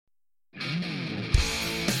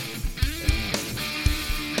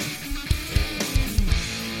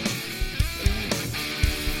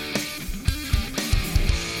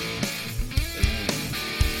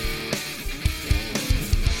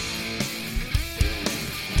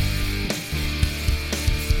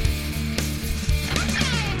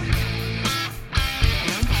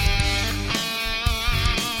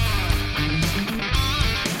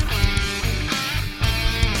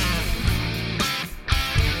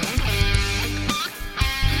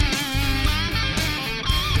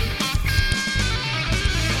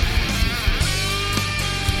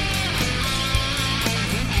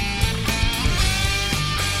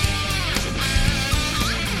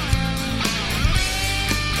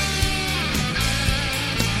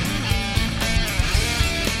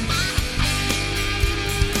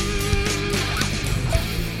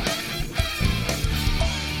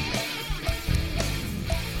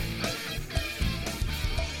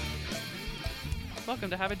Welcome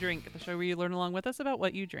to Have a Drink, the show where you learn along with us about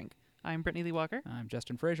what you drink. I'm Brittany Lee Walker. I'm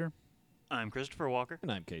Justin Frazier. I'm Christopher Walker.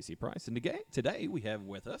 And I'm Casey Price. And today we have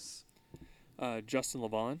with us, Justin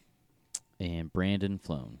Levon. And Brandon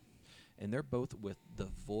Floan. and they're both with the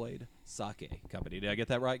Void Sake Company. Did I get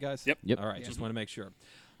that right, guys? Yep. All right, Yeah. just want to make sure.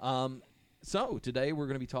 So today we're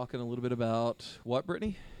going to be talking a little bit about what,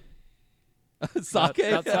 Brittany? Sake.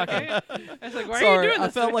 About sake. I was like, why Sorry, are you doing I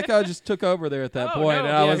this? felt like I just took over there at that Oh, point, no. and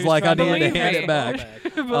I Yeah, was he was like, I trying to needed to leave hand me. it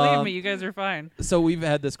back. Believe me, you guys are fine. So we've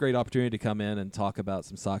had this great opportunity to come in and talk about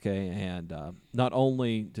some sake, and not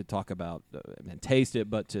only to talk about and taste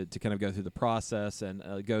it, but to kind of go through the process and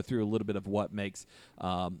go through a little bit of what makes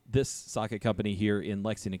this sake company here in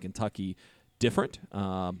Lexington, Kentucky, different.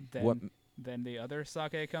 What Than the other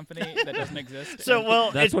sake company that doesn't exist. So, well,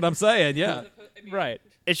 that's what I'm saying. Yeah, Right.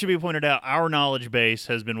 it should be pointed out our knowledge base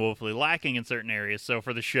has been woefully lacking in certain areas. So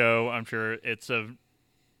for the show, I'm sure it's of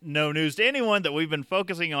no news to anyone that we've been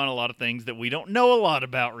focusing on a lot of things that we don't know a lot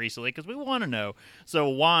about recently because we want to know. So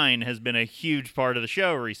wine has been a huge part of the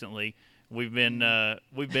show recently. We've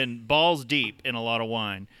been balls deep in a lot of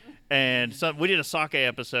wine, and so we did a sake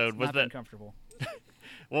episode. Was Not been that comfortable.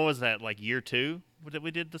 what was that, like year 2 that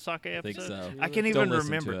we did the sake episode? think so. I can't Don't even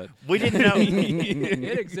listen to remember. it. We didn't know.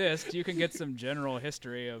 It exists. You can get some general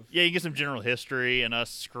history of. Yeah, you get some general history and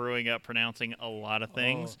us screwing up pronouncing a lot of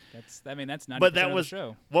things. Oh, that's 90% But that of was the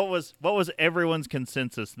show. what was everyone's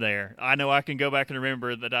consensus there. I know I can go back and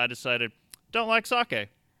remember that I decided don't like sake.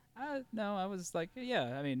 No, I was like,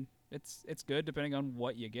 yeah. I mean, it's good depending on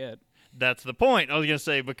what you get. That's the point. I was gonna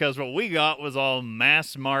say because what we got was all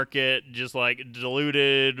mass market, just like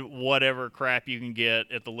diluted whatever crap you can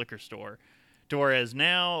get at the liquor store. To whereas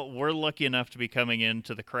now we're lucky enough to be coming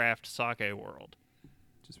into the craft sake world.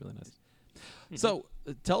 which is really nice. So,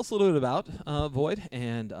 tell us a little bit about Void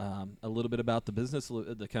and a little bit about the business,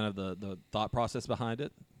 the kind of the thought process behind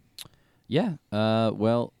it. Yeah.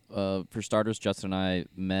 For starters, Justin and I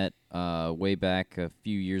met way back a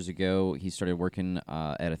few years ago. He started working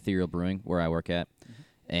at Ethereal Brewing, where I work at.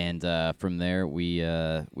 And from there, we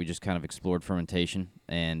just kind of explored fermentation.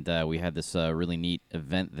 And we had this really neat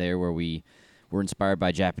event there where we were inspired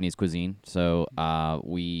by Japanese cuisine. So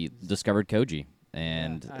we discovered Koji.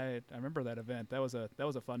 And Yeah, I remember that event. That was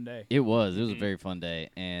a fun day. it was a very fun day.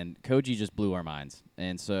 And Koji just blew our minds.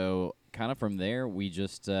 And so kind of from there, we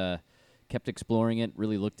just kept exploring it,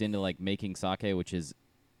 really looked into like making sake, which is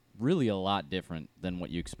really a lot different than what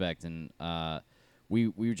you expect. And we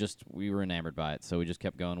were enamored by it. So we just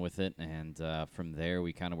kept going with it. And from there,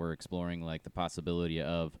 we kind of were exploring like the possibility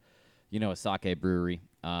of, a sake brewery.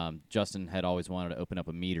 Justin had always wanted to open up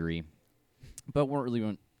a meadery, but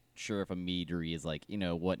weren't sure if a meadery is like,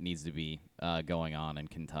 what needs to be going on in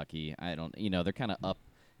Kentucky. I don't, they're kind of up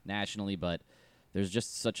nationally, but there's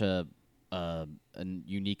just such a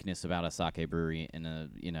uniqueness about a sake brewery, and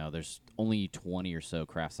there's only 20 or so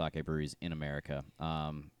craft sake breweries in America.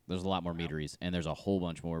 There's a lot more meaderies, and there's a whole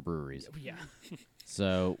bunch more breweries. Yeah.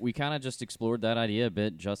 So we kind of just explored that idea a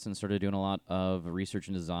bit. Justin started doing a lot of research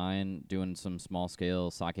and design, doing some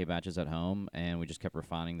small-scale sake batches at home, and we just kept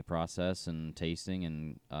refining the process and tasting,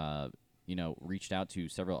 and reached out to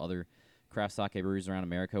several other craft sake breweries around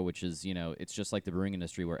America, which is, it's just like the brewing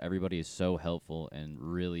industry where everybody is so helpful and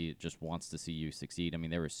really just wants to see you succeed. I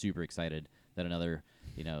mean, they were super excited that another,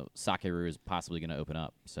 sake brewery is possibly going to open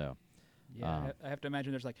up. So, Yeah, I have to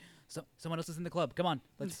imagine there's like someone else is in the club. Come on,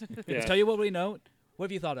 let's Yeah. tell you what we know. What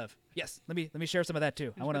have you thought of? Yes, let me share some of that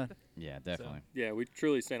too. I want to. yeah, definitely. Yeah, we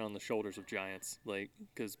truly stand on the shoulders of giants,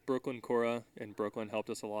 because Brooklyn Cora in Brooklyn helped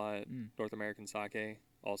us a lot. North American Sake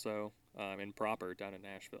also, and Proper down in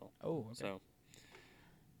Nashville. Oh, okay. So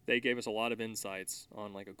they gave us a lot of insights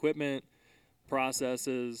on like equipment,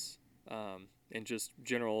 processes, and just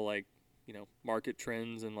general market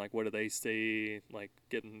trends and like what do they see, like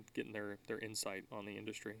getting their insight on the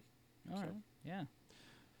industry. All right. Yeah.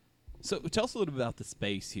 So, tell us a little bit about the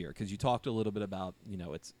space here, because you talked a little bit about,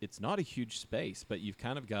 it's not a huge space, but you've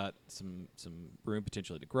kind of got some room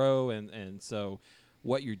potentially to grow, and so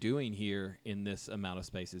what you're doing here in this amount of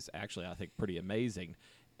space is actually, I think, pretty amazing.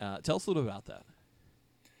 Tell us a little bit about that.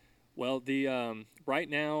 Well, the right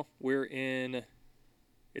now we're in,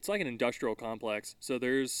 it's like an industrial complex. So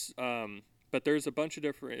there's a bunch of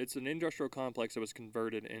different. It's an industrial complex that was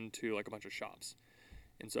converted into like a bunch of shops,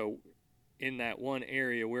 and so in that one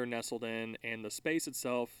area we're nestled in, and the space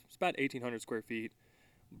itself is about 1,800 square feet,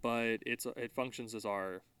 but it functions as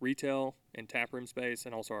our retail and taproom space,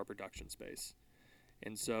 and also our production space.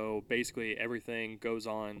 And so basically everything goes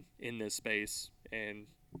on in this space, and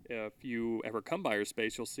if you ever come by our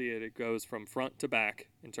space, you'll see it. It goes from front to back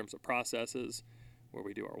in terms of processes, where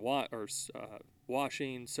we do our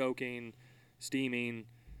washing, soaking, steaming,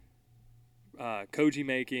 koji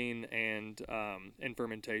making, and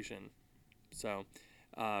fermentation. So,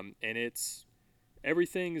 and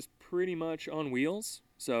everything is pretty much on wheels.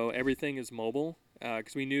 So everything is mobile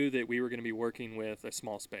because we knew that we were going to be working with a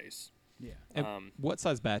small space. Yeah. And what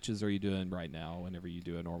size batches are you doing right now? Whenever you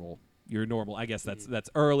do your normal. I guess that's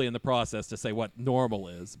early in the process to say what normal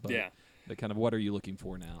is. But Yeah. But kind of what are you looking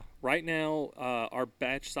for now? Right now, our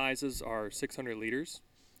batch sizes are 600 liters.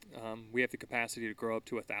 We have the capacity to grow up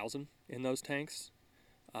to 1,000 in those tanks.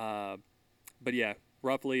 But yeah,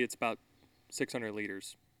 roughly it's about 600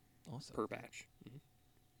 liters Awesome. per batch. Mhm.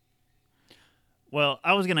 Well,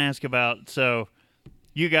 I was going to ask about, so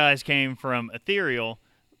you guys came from Ethereal.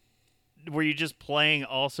 Were you just playing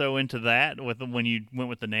also into that when you went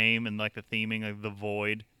with the name and like the theming of the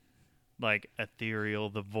Void? Like Ethereal,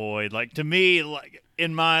 the Void. Like to me, like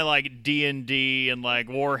in my like D&D and like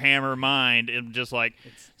Warhammer mind, it's just like,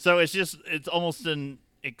 so it's almost an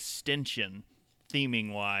extension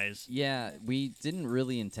theming wise. Yeah, we didn't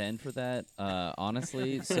really intend for that,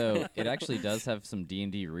 honestly. So it actually does have some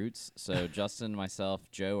D&D roots. So Justin, myself,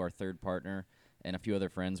 Joe, our third partner, and a few other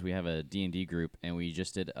friends, we have a D&D group, and we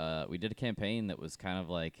just did a campaign that was kind of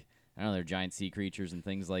like, I don't know, they're giant sea creatures and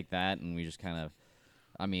things like that, and we just kind of,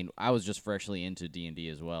 I mean, I was just freshly into D&D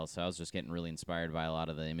as well, so I was just getting really inspired by a lot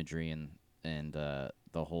of the imagery and the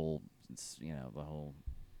whole, the whole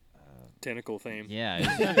Tentacle theme. yeah.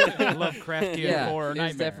 Lovecraftian Yeah, horror there's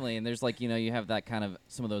nightmare. definitely, and there's like you have that kind of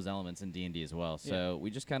some of those elements in D&D as well. So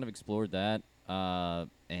we just kind of explored that,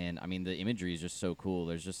 and I mean the imagery is just so cool.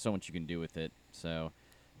 There's just so much you can do with it. So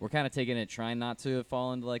we're kind of taking it, trying not to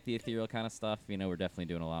fall into like the ethereal kind of stuff. We're definitely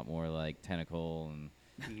doing a lot more like tentacle and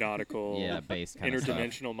Nautical, based kind of stuff.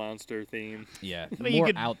 interdimensional monster theme. Yeah, I mean, you more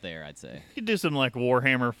could- out there, I'd say. You could do some like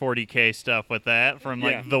Warhammer 40K stuff with that from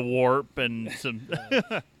like Yeah. the warp and some.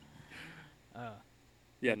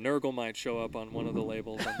 Yeah, Nurgle might show up on one of the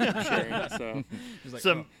labels I'm sharing. So Just like,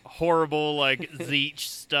 some horrible like Zeech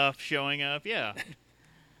stuff showing up. Yeah.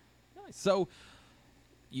 Nice. So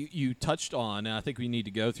you touched on, and I think we need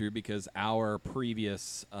to go through because our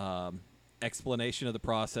previous explanation of the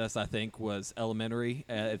process, I think, was elementary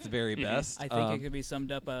at its very best. I think it could be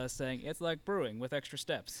summed up saying it's like brewing with extra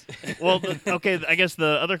steps. Well, okay. I guess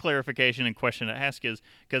the other clarification and question to ask is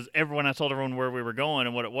because when I told everyone where we were going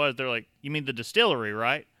and what it was, they're like, "You mean the distillery,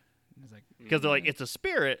 right?" It's like, Because they're like, "It's a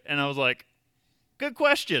spirit," and I was like, "Good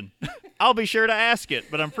question. I'll be sure to ask it,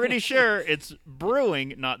 but I'm pretty sure it's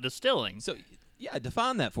brewing, not distilling." So, yeah,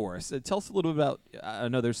 define that for us. Tell us a little bit about. I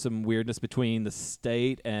know there's some weirdness between the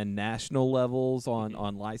state and national levels on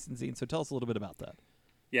licensing. So tell us a little bit about that.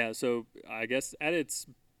 yeah, so I guess at its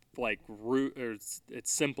like root or its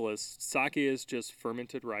simplest, sake is just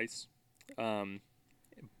fermented rice,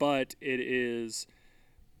 but it is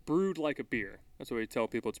brewed like a beer. That's what we tell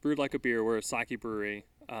people. It's brewed like a beer. We're a sake brewery.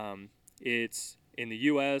 It's in the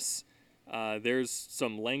U.S. There's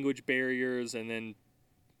some language barriers, and then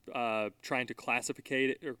trying to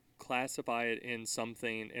classify it in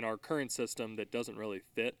something in our current system that doesn't really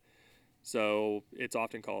fit. So it's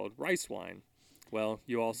often called rice wine. Well,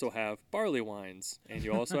 you also have barley wines, and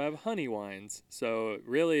you also have honey wines. So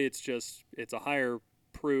really, it's a higher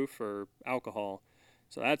proof or alcohol.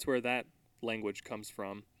 So that's where that language comes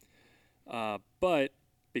from. But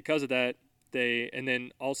because of that, and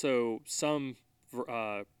then also some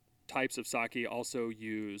types of sake also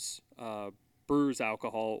use brewer's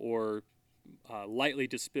alcohol or lightly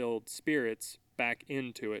distilled spirits back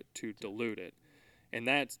into it to dilute it. And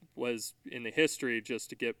that was in the history just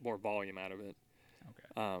to get more volume out of it.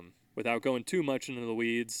 okay. Without going too much into the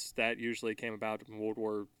weeds, that usually came about in World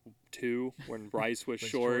War II when rice was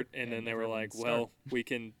short, and then they were like, everyone well, we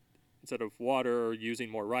can, instead of water or using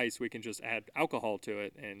more rice, we can just add alcohol to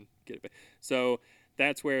it and get it. So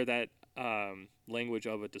that's where that language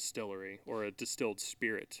of a distillery or a distilled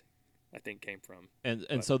spirit, I think, came from.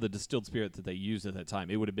 And so the distilled spirit that they used at that time,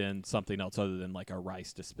 it would have been something else other than like a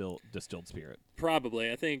rice distilled spirit. Probably.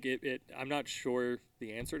 I think it I'm not sure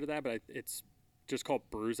the answer to that, but it's just called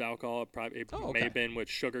brewer's alcohol. It Oh, may okay. have been with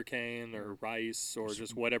sugarcane or rice or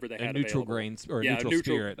just whatever they A had neutral available. grain or a Yeah, neutral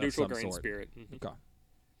spirit of neutral some grain sort. spirit. Mhm. Okay.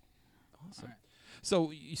 Awesome. Alright.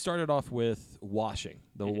 So you started off with washing,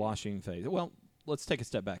 the washing phase. Well, let's take a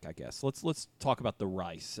step back, I guess. Let's talk about the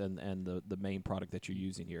rice and the main product that you're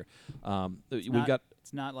using here. We've not- got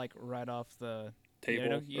It's not like right off the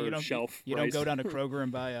Table or shelf You rice. don't go down to Kroger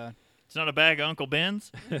and buy a. It's not a bag of Uncle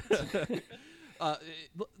Ben's.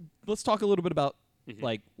 let's talk a little bit about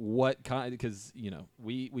Like what kind? Because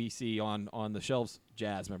we see on the shelves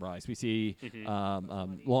jasmine rice, we see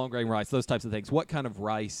long grain rice, those types of things. What kind of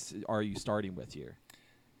rice are you starting with here?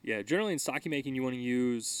 Yeah, generally in sake making, you want to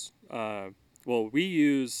use, we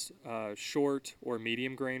use short or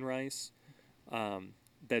medium grain rice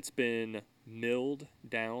that's been milled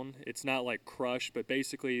down. It's not like crushed, but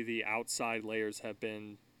basically the outside layers have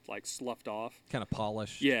been like sloughed off. Kind of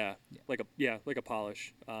polished. Yeah, like a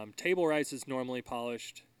polish. Table rice is normally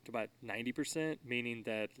polished to about 90%, meaning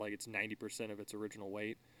that like it's 90% of its original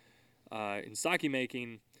weight. In sake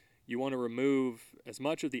making, you want to remove as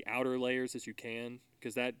much of the outer layers as you can,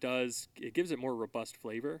 because it gives it more robust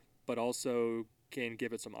flavor, but also can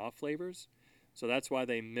give it some off flavors. So that's why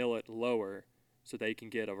they mill it lower, so they can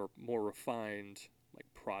get a more refined like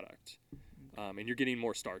product. And you're getting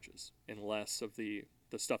more starches and less of the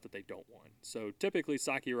stuff that they don't want. So typically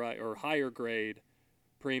sake rice or higher grade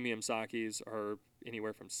premium sakes are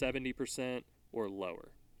anywhere from 70% or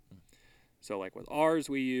lower. So like with ours,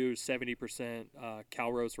 we use 70%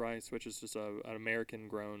 Calrose rice, which is just an American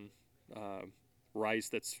grown rice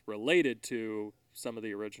that's related to some of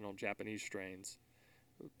the original Japanese strains,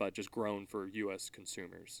 but just grown for U.S.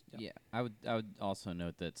 consumers. Yeah, I would also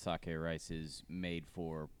note that sake rice is made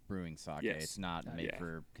for brewing sake. Yes. It's not made yeah.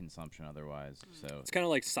 for consumption otherwise. So It's kind of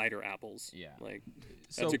like cider apples. Yeah. Like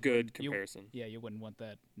So that's a good you- comparison. Yeah, you wouldn't want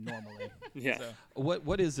that normally. Yeah. So,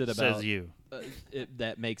 What is it about Says you.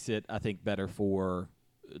 that makes it, I think, better for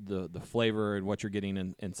the flavor and what you're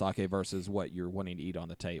getting in sake versus what you're wanting to eat on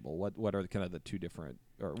the table? What are kind of the two different,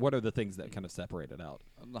 or what are the things that kind of separate it out?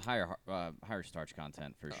 the higher starch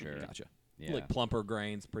content for sure. Gotcha. Yeah. Like plumper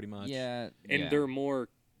grains, pretty much. Yeah, And yeah. they're more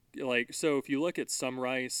like, so if you look at some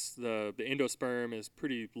rice, the endosperm is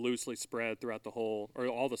pretty loosely spread throughout the whole, or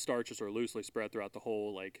all the starches are loosely spread throughout the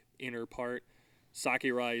whole like inner part. Sake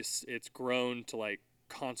rice, it's grown to like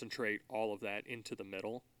concentrate all of that into the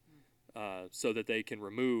middle, so that they can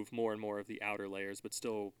remove more and more of the outer layers, but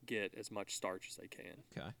still get as much starch as they can.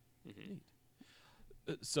 Okay. Mhm.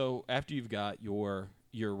 So after you've got your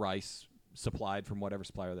rice supplied from whatever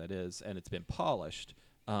supplier that is, and it's been polished,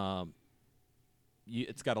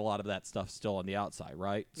 it's got a lot of that stuff still on the outside,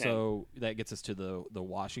 right? Yeah. So that gets us to the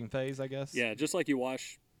washing phase, I guess. Yeah, just like you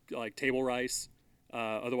wash like table rice,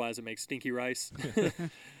 otherwise it makes stinky rice.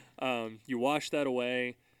 You wash that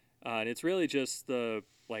away, and it's really just the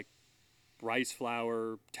like rice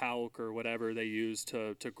flour, talc, or whatever they use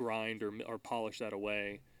to grind or polish that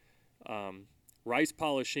away. Rice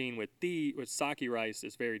polishing with sake rice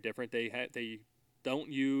is very different. They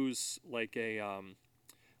don't use like a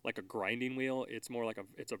grinding wheel. It's more like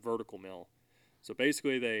it's a vertical mill. So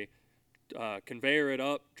basically they conveyor it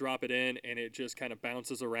up, drop it in, and it just kind of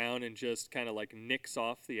bounces around and just kind of like nicks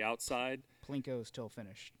off the outside. Plinko's till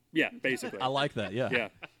finished. Yeah, basically. I like that. Yeah. Yeah,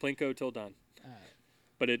 plinko till done. All right.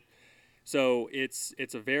 But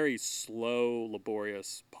it's a very slow,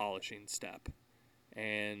 laborious polishing step,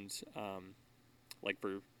 and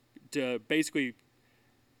basically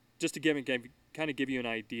just to kind of give you an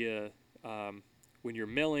idea, when you're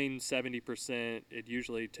milling 70%, it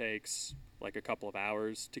usually takes like a couple of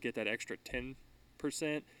hours to get that extra 10%.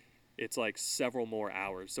 It's like several more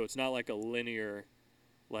hours, so it's not like a linear,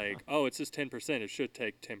 like it's just 10%. It should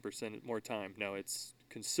take 10% more time. No, it's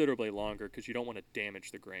considerably longer because you don't want to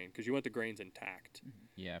damage the grain because you want the grains intact.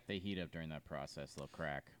 Yeah, if they heat up during that process, they'll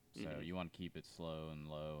crack. So Mhm. you want to keep it slow and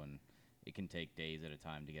low, and it can take days at a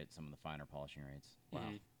time to get some of the finer polishing rates.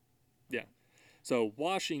 Wow. Yeah. So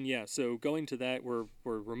washing, yeah. So going to that, we're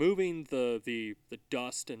removing the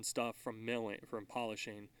dust and stuff from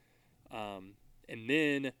polishing, and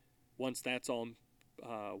then once that's all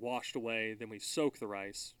washed away, then we soak the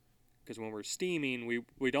rice, because when we're steaming,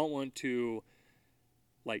 we don't want to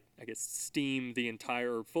steam the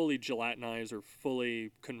entire, or fully gelatinize or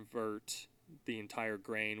fully convert the entire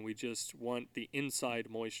grain. We just want the inside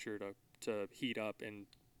moisture to heat up and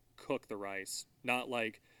cook the rice, not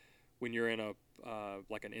like when you're in a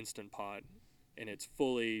like an Instant Pot and it's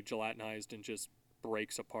fully gelatinized and just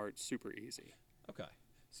breaks apart super easy. Okay.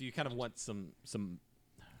 So you kind of want some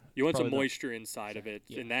You want some Probably the- moisture inside of it,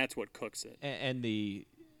 Yeah. and that's what cooks it. and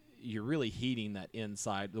you're really heating that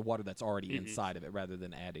inside, the water that's already Mhm. inside of it, rather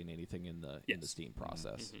than adding anything in the Yes. steam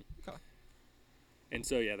process. Mhm. Okay. And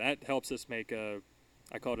so, yeah, that helps us make I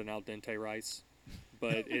call it an al dente rice,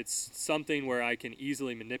 but it's something where I can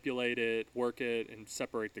easily manipulate it, work it, and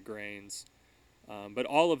separate the grains. But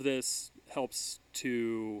all of this helps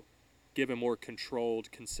to give a more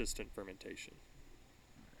controlled, consistent fermentation.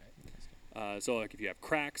 So, like if you have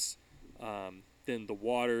cracks, then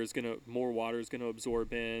more water is gonna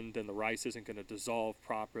absorb in. Then the rice isn't gonna dissolve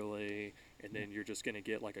properly, and then you're just gonna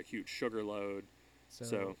get like a huge sugar load.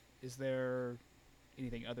 So- is there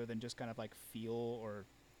anything other than just kind of like feel, or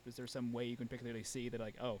is there some way you can particularly see that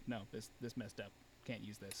like, oh no, this messed up, can't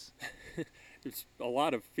use this? It's a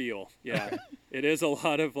lot of feel. Yeah, it is a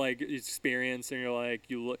lot of like experience, and you're like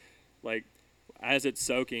you look like as it's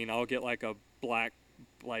soaking, I'll get like a black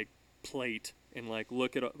like plate and like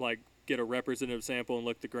look at like get a representative sample and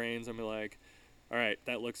look at the grains and be like, all right,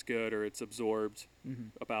 that looks good, or it's absorbed Mm-hmm.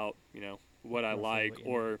 about what I Or like, fluid,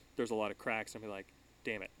 yeah. or there's a lot of cracks and I'll be like,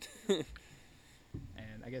 damn it.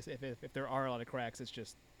 And I guess if there are a lot of cracks, it's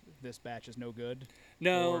just this batch is no good.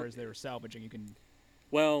 No. Or is there salvaging you can?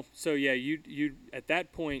 Well, so yeah, you at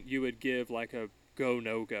that point you would give like a go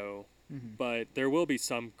no go, Mhm. but there will be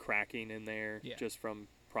some cracking in there Yeah. just from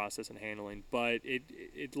process and handling, but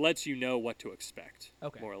it lets you know what to expect,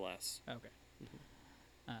 Okay. more or less. Okay.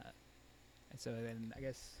 And so then I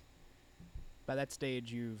guess by that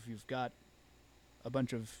stage you've got a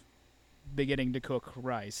bunch of beginning to cook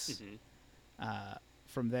rice. Mhm.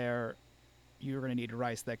 From there, you're going to need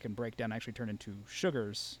rice that can break down, actually turn into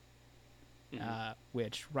sugars, Mhm.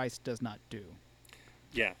 which rice does not do.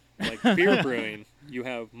 Yeah, like beer brewing, you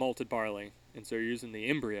have malted barley, and so you're using the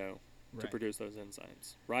embryo to Right. produce those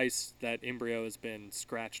enzymes. Rice, that embryo has been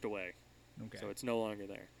scratched away, Okay. so it's no longer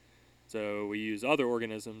there. So we use other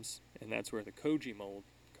organisms, and that's where the koji mold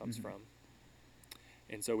comes Mhm. from.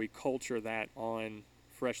 And so we culture that on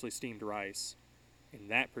freshly steamed rice,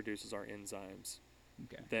 and that produces our enzymes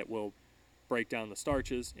Okay. that will break down the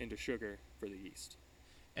starches into sugar for the yeast.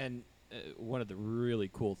 And one of the really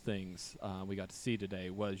cool things we got to see today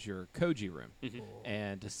was your koji room, Mhm. Cool.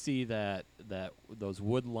 and to see that those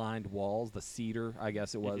wood-lined walls, the cedar, I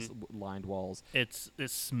guess it was, lined walls. It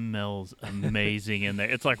smells amazing in there.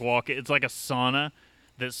 It's like walking. It's like a sauna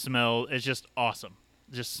that smells. It's just awesome.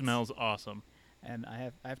 It just smells awesome. And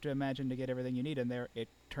I have to imagine, to get everything you need in there, it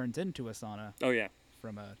turns into a sauna Oh yeah,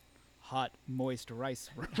 from a hot, moist rice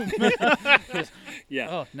room. yeah.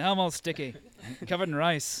 Oh, now I'm all sticky, covered in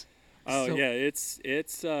rice. Oh So- yeah, it's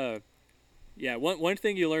yeah. One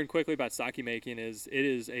thing you learn quickly about sake making is it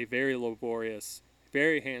is a very laborious,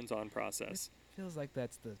 very hands-on process. Feels like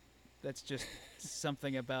that's just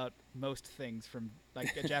something about most things from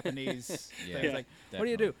like a Japanese Yeah, thing. It's like, what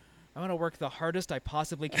do you do? I want to work the hardest I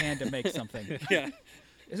possibly can to make something. Yeah,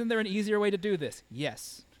 Isn't there an easier way to do this?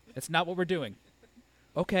 Yes. It's not what we're doing.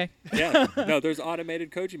 Okay. yeah. No, there's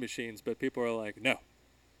automated koji machines, but people are like, no,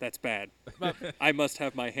 that's bad. I must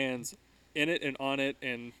have my hands in it and on it,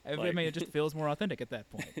 and I like, mean, it just feels more authentic at that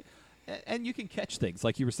point. And you can catch things,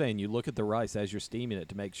 like you were saying. You look at the rice as you're steaming it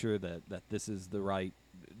to make sure that this is the right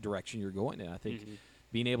direction you're going in. I think Mhm.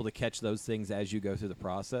 being able to catch those things as you go through the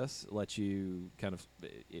process lets you kind of,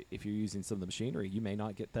 if you're using some of the machinery, you may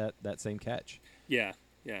not get that same catch. yeah,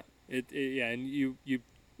 yeah, and you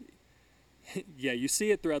yeah, you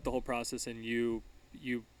see it throughout the whole process, and you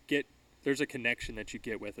get there's a connection that you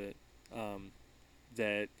get with it.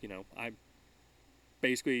 That I'm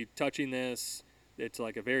basically touching this. It's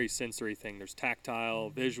like a very sensory thing. There's tactile,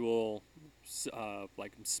 visual,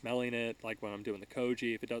 like I'm smelling it. Like when I'm doing the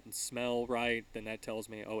koji, if it doesn't smell right, then that tells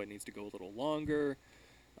me, oh, it needs to go a little longer,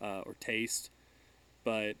 or taste.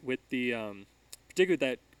 But with the particularly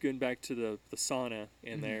that going back to the sauna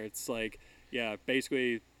in there, it's like, yeah,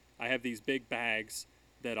 basically I have these big bags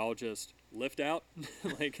that I'll just lift out,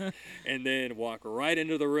 like, and then walk right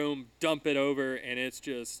into the room, dump it over, and it's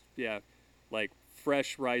just, yeah, like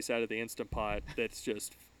fresh rice out of the Instant Pot. That's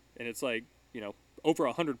just, and it's like, over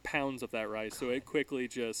 100 pounds of that rice. So it quickly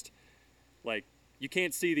just, like, you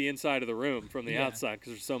can't see the inside of the room from the Yeah. outside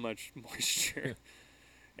because there's so much moisture.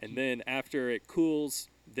 And then after it cools,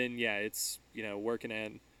 then yeah, it's, working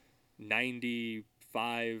at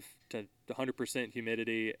 95 to 100%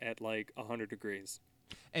 humidity at like 100 degrees.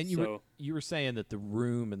 And you were saying that the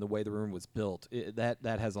room and the way the room was built, that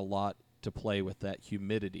has a lot to play with that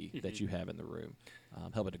humidity that you have in the room,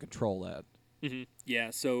 helping to control that. Mm-hmm.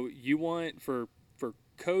 Yeah, so you want for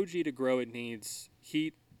koji to grow, it needs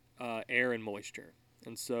heat, air, and moisture,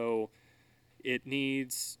 and so it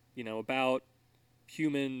needs about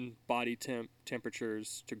human body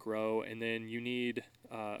temperatures to grow, and then you need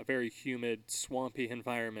a very humid, swampy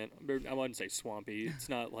environment. I wouldn't say swampy; it's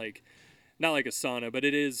not like a sauna, but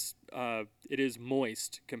it is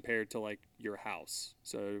moist compared to like your house.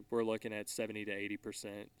 So we're looking at 70 to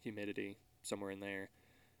 80% humidity, somewhere in there.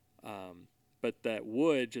 But that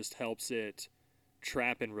wood just helps it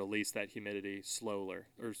trap and release that humidity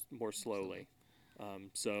more slowly.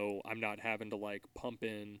 So I'm not having to like pump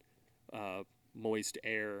in moist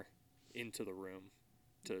air into the room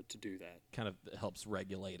to do that. Kind of helps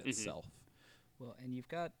regulate itself. Well, and you've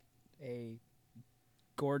got a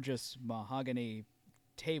gorgeous mahogany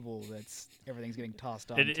table that's everything's getting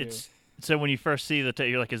tossed onto. It's so when you first see the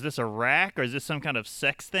you're like, is this a rack or is this some kind of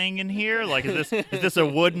sex thing in here? Like, is this a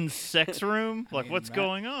wooden sex room? I Like, mean, what's that-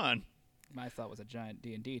 going on? My thought was a giant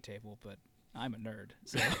D&D table, but I'm a nerd.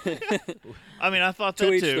 So I mean, I thought To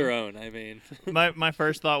that each too. their own. I mean, My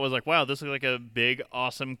first thought was like, wow, this looks like a big,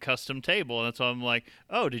 awesome custom table. And so I'm like,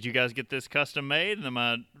 oh, did you guys get this custom made? And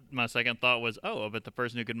then my second thought was, oh, I bet the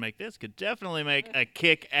person who could make this could definitely make a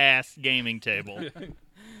kick-ass gaming table.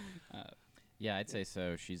 Yeah, I'd say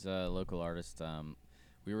so. She's a local artist.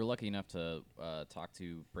 We were lucky enough to talk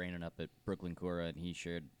to Brandon up at Brooklyn Cura, and he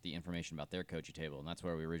shared the information about their Koji table, and that's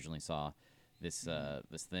where we originally saw this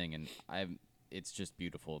this thing. And it's just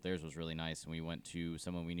beautiful. Theirs was really nice, and we went to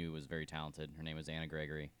someone we knew was very talented. Her name was Anna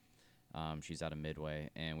Gregory. She's out of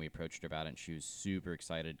Midway, and we approached her about it, and she was super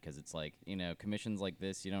excited because it's like, commissions like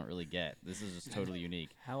this you don't really get. This is just totally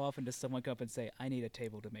unique. how often does someone come up and say, I need a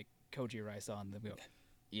table to make koji rice on? Then we go,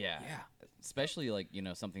 Yeah. Especially like,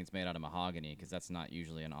 something that's made out of mahogany because that's not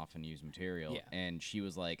usually an often used material. Yeah. And she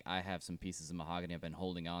was like, I have some pieces of mahogany I've been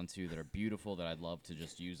holding on to that are beautiful that I'd love to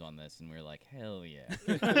just use on this. And we were like, hell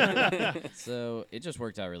yeah. So it just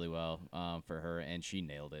worked out really well for her, and she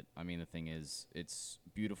nailed it. I mean, the thing is, it's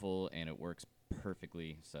beautiful and it works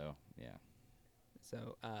perfectly. So, yeah.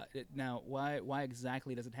 So now, why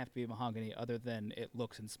exactly does it have to be mahogany other than it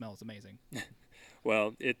looks and smells amazing?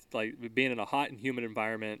 well, it's like being in a hot and humid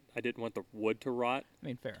environment. I didn't want the wood to rot. I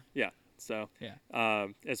mean, fair. Yeah. So Yeah.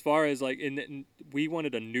 as far as like, we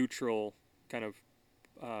wanted a neutral kind of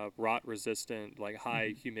rot resistant, like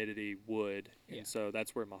high humidity wood, and Yeah. so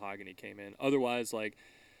that's where mahogany came in. Otherwise, like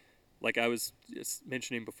I was just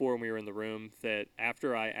mentioning before when we were in the room, that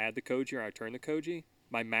after I add the koji or I turn the koji,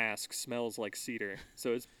 my mask smells like cedar.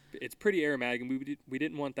 So it's pretty aromatic, and we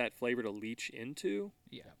didn't want that flavor to leach into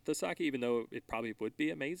Yeah. the sake, even though it probably would be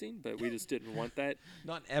amazing, but we just didn't want that.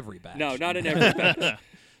 Not every batch. No, not in every batch.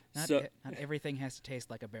 Not, So- not everything has to taste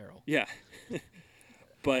like a barrel. Yeah. I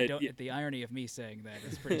but don't, yeah, the irony of me saying that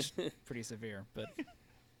is pretty severe.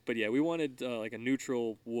 But yeah, we wanted like a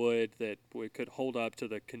neutral wood that could hold up to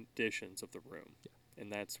the conditions of the room,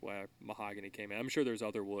 and that's why mahogany came in. I'm sure there's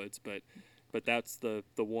other woods, but that's the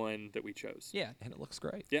one that we chose. yeah, And it looks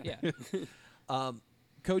great. Yeah. yeah.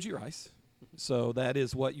 Koji rice. So that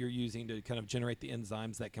is what you're using to kind of generate the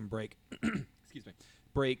enzymes that can break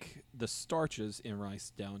break the starches in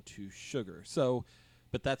rice down to sugar. So,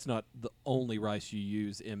 but that's not the only rice you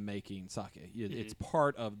use in making sake. It's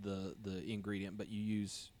part of the ingredient, but you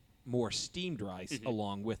use more steamed rice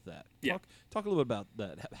along with that. Yeah. Talk a little bit about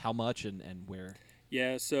that. How much and where?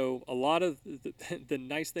 Yeah, so a lot of the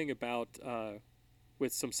nice thing about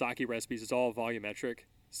with some sake recipes is all volumetric.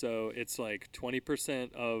 So it's like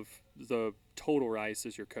 20% of the total rice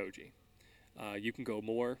is your koji. You can go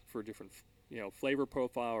more for different, flavor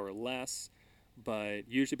profile or less, but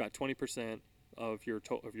usually about 20% of your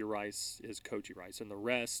rice is koji rice, and the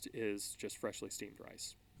rest is just freshly steamed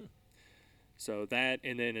rice. So that,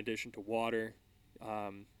 and then in addition to water,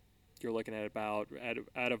 you're looking at about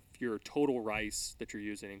out of your total rice that you're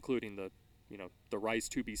using, including the rice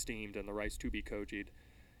to be steamed and the rice to be koji'd,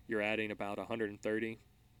 you're adding about 130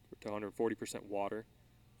 to 140% water.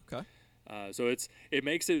 Okay. So it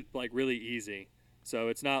makes it like really easy. So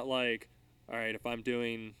it's not like, all right, if I'm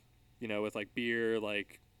doing, with like beer,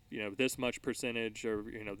 like, this much percentage or,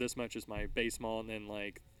 this much is my base malt, and then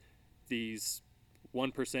like these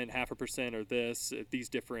 1%, 0.5% or this, these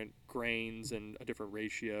different grains and a different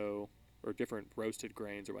ratio or different roasted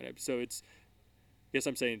grains or whatever. So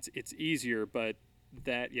I'm saying it's easier, but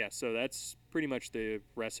so that's pretty much the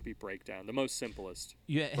recipe breakdown, the most simplest.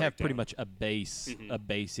 You have pretty breakdown. much a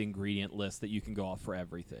base ingredient list that you can go off for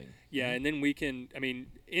everything. Yeah, and then we can,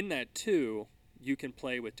 in that too, you can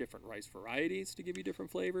play with different rice varieties to give you different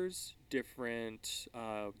flavors, different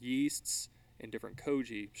yeasts, and different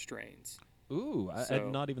koji strains. Ooh, I So- had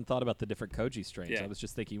not even thought about the different koji strains. Yeah. I was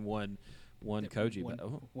just thinking one koji, one,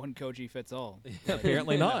 but one koji fits all.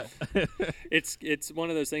 apparently not. It's one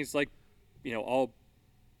of those things like, all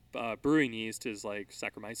brewing yeast is like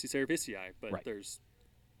Saccharomyces cerevisiae, but Right. there's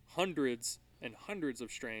hundreds and hundreds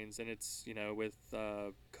of strains, and it's with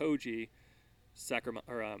koji,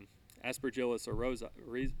 Aspergillus oryzae.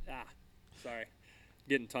 Sorry,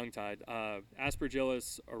 getting tongue tied.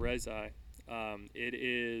 Aspergillus oryzae.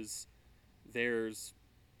 There's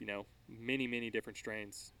many different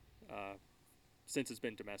strains since it's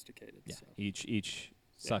been domesticated. Yeah. So. Each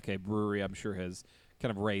sake brewery, I'm sure, has kind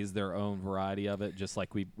of raised their own variety of it. Just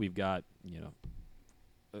like we've got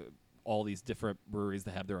all these different breweries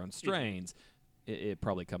that have their own strains. It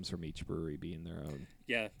probably comes from each brewery being their own.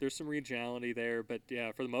 Yeah, there's some regionality there, but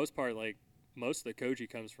yeah, for the most part, like most of the koji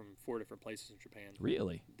comes from 4 different places in Japan.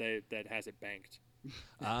 Really? That has it banked.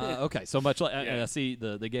 Okay, so much like Yeah. I see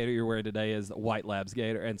the gator you're wearing today is the White Labs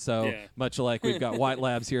gator, and so Yeah. much like we've got White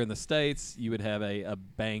Labs here in the States, you would have a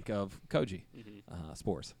bank of koji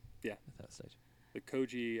spores. Yeah. At that stage. The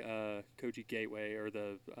koji gateway, or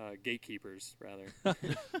the gatekeepers rather.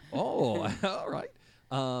 Oh, all right.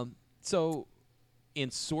 So, in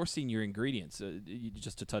sourcing your ingredients,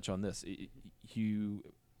 just to touch on this, you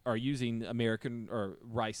are using American or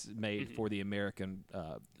rice made for the American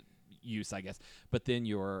use, I guess. But then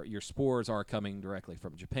your spores are coming directly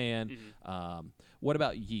from Japan. What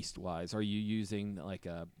about yeast wise? Are you using like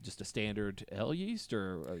just a standard L yeast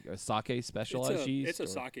or a sake specialized yeast? It's a or?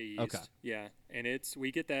 sake yeast. Okay. Yeah, and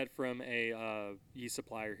we get that from a yeast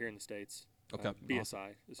supplier here in the States. Okay. BSI.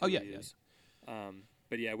 Awesome. Is Oh, who yeah, we yeah. use.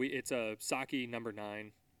 But yeah, it's a sake number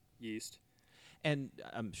 9 yeast. And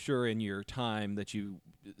I'm sure in your time that you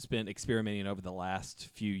spent experimenting over the last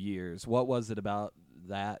few years, what was it about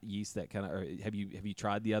that yeast that kind of? Have you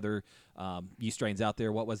tried the other yeast strains out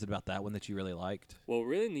there? What was it about that one that you really liked? Well,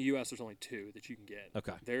 really, in the U.S., there's only 2 that you can get.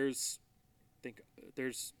 Okay. There's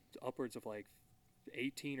upwards of like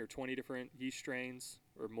 18 or 20 different yeast strains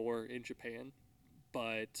or more in Japan,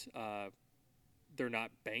 but they're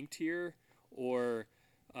not banked here, or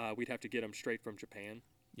we'd have to get them straight from Japan.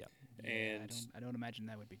 Yeah. And I don't imagine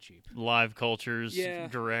that would be cheap. Live cultures Yeah.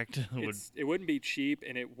 direct would it wouldn't be cheap,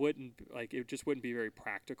 and it just wouldn't be very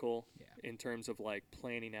practical Yeah. in terms of like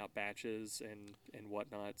planning out batches and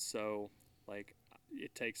whatnot. So like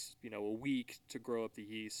it takes a week to grow up the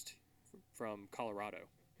yeast from Colorado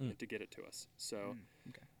to get it to us. So,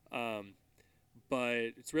 Okay. but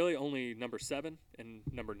it's really only number 7 and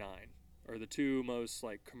number 9 are the 2 most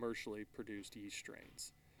like commercially produced yeast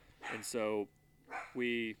strains, and so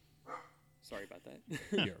sorry about that.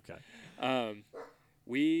 You're okay.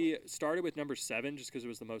 We started with number 7 just because it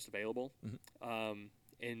was the most available. And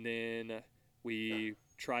then we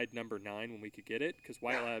tried number 9 when we could get it, because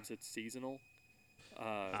White Labs, it's seasonal.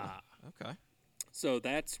 Okay. So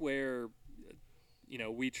that's where,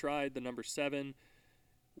 we tried the number 7.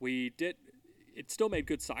 It still made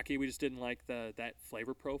good sake. We just didn't like that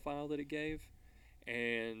flavor profile that it gave.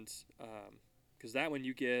 And because that one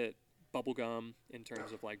you get bubblegum in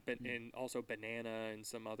terms of like, and also banana and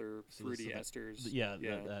some other fruity esters.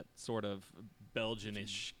 That sort of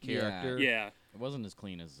Belgian-ish Yeah. character. Yeah. It wasn't as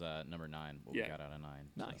clean as number 9, what Yeah. we got out of 9.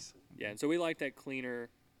 Nice. Yeah, and so we like that cleaner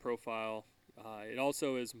profile. It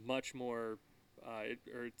also is much more,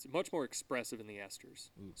 it's much more expressive in the esters.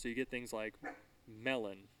 So you get things like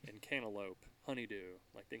melon and cantaloupe, honeydew,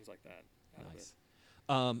 like things like that. Out of it.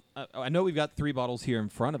 I know we've got 3 bottles here in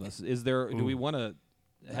front of us. Is there? Do we want to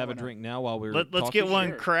have a wanna- drink now while we're let's talking? get one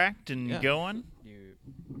Sure. cracked and Yeah. going. Do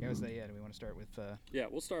we want to start with? Yeah,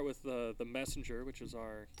 we'll start with the Messenger, which is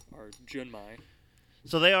our Junmai.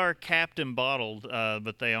 So they are capped and bottled,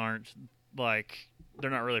 but they aren't they're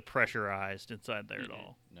not really pressurized inside there at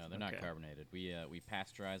all. No, they're not Okay. carbonated. We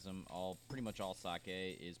pasteurize them. Pretty much all sake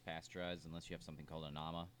is pasteurized unless you have something called a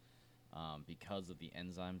nama. Because of the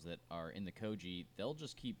enzymes that are in the koji, they'll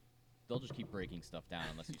just keep breaking stuff down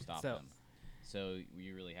unless you stop So- them. So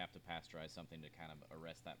you really have to pasteurize something to kind of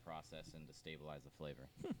arrest that process and to stabilize the flavor.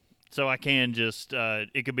 So I can just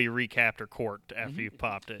it could be recapped or corked after you've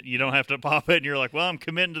popped it. You don't have to pop it and you're like, well, I'm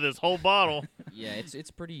committing to this whole bottle. Yeah,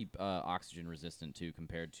 it's pretty oxygen resistant too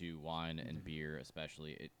compared to wine and beer,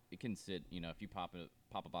 especially. It can sit, if you pop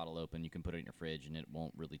a bottle open, you can put it in your fridge and it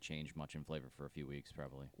won't really change much in flavor for a few weeks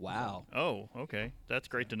probably. Wow. Oh, okay. That's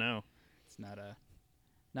great to know. It's not a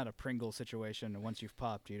Pringle situation. Once you've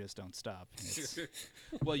popped, you just don't stop. It's-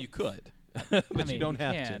 Well, you could, but I mean, you don't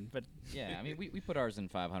have can, to. But Yeah, I mean, we put ours in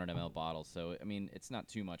 500 ml bottles, so I mean, it's not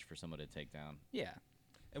too much for someone to take down. yeah,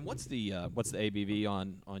 And what's the ABV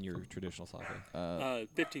on your traditional sake?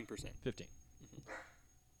 15%. 15.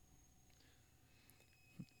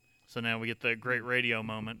 So now we get the great radio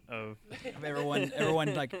moment of everyone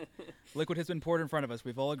like, liquid has been poured in front of us.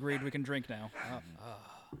 We've all agreed we can drink now.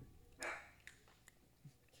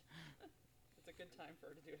 It's a good time for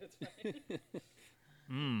her to do it.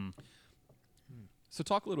 So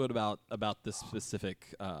talk a little bit about this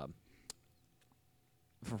specific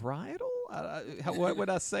varietal. What would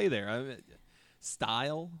I say there?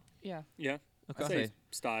 Style. Yeah. Yeah. Okay. I'd say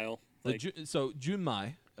style. The Like, so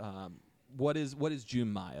Junmai. What is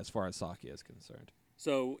Junmai as far as sake is concerned?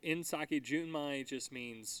 so in sake, Junmai just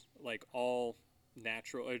means like all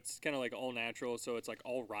natural. It's kind of like all natural, so it's like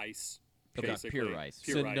all rice Okay. basically. Pure rice.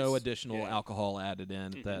 Pure so rice. no additional Yeah. alcohol added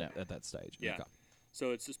in at that, No. at that stage. Yeah. Okay.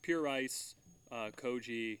 So it's just pure rice,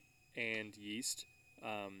 koji, and yeast.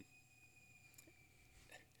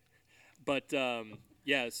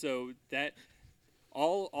 Yeah, so that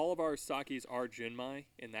all of our sakis are junmai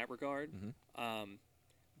in that regard.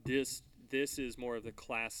 This is more of the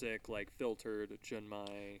classic like filtered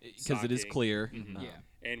junmai Because it is sake. clear. Mhm. Yeah.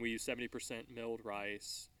 And we use 70% milled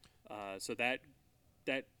rice. So that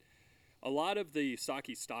a lot of the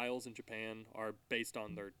sake styles in Japan are based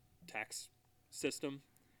on their tax system,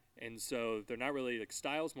 and so they're not really like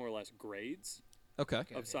styles, more or less grades Okay.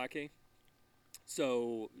 of sake.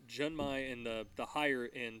 So junmai and the higher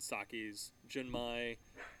end sakes, junmai,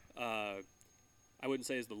 I wouldn't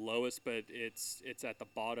say is the lowest, but it's at the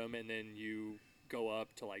bottom, and then you go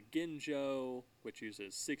up to like ginjo, which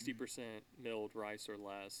uses 60% milled rice or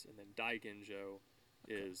less, and then daiginjo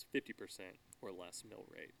is 50% or less mill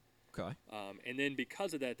rate. Okay. And then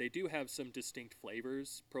because of that, they do have some distinct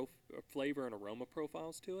flavors, flavor and aroma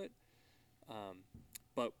profiles to it.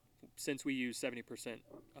 But since we use 70%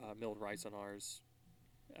 milled rice on ours,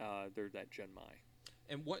 they're that junmai.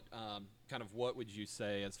 And what what would you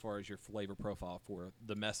say as far as your flavor profile for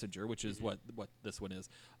the Messenger, which is what this one is?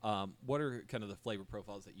 What are kind of the flavor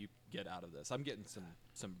profiles that you get out of this? I'm getting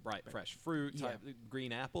some bright fresh fruit, type,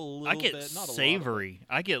 green apple, a little I get bit, not savory.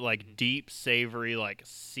 I get like deep savory, like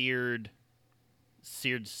seared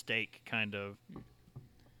steak kind of.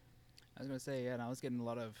 I was gonna say, yeah, and I was getting a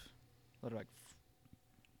lot of like,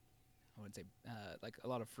 I wouldn't say like a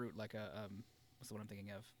lot of fruit, like a what's the one I'm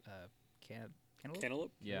thinking of? Cantaloupe.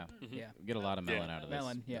 Cantaloupe? Yeah. Yeah. We get a lot of melon Yeah. out of this.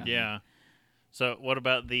 Melon. Yeah. Yeah. So what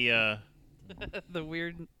about the? The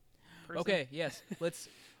weird. Person. Okay. Yes. Let's.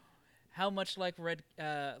 How much like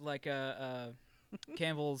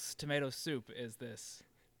Campbell's tomato soup is this?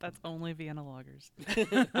 That's only Vienna lagers.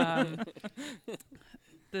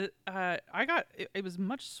 I got it was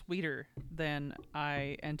much sweeter than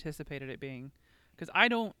I anticipated it being, because I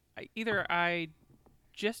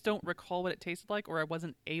just don't recall what it tasted like, or I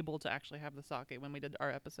wasn't able to actually have the sake when we did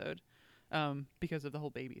our episode, because of the whole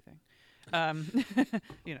baby thing.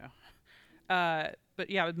 But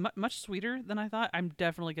yeah, it was much sweeter than I thought. I'm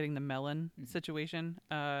definitely getting the melon situation.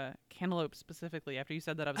 Cantaloupe specifically. After you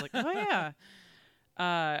said that, I was like, oh yeah.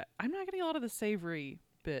 I'm not getting a lot of the savory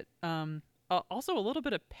bit. Also a little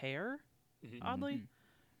bit of pear, oddly.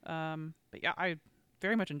 But yeah, I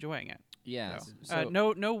very much enjoying it. Yeah. So,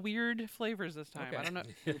 no weird flavors this time. Okay. I don't know.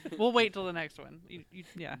 We'll wait till the next one.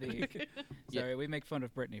 Yeah. Sorry, we make fun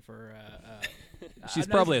of Brittany for. She's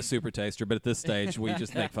probably a super taster, but at this stage, we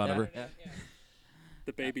just make fun of her.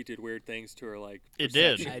 The baby did weird things to her, like It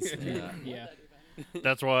did. Yeah.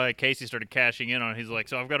 That's why Casey started cashing in on it. He's like,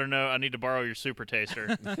 so I've got to know. I need to borrow your super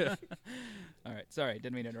taster. All right. Sorry,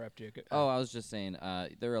 didn't mean to interrupt you. Oh, I was just saying,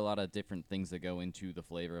 there are a lot of different things that go into the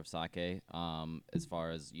flavor of sake. As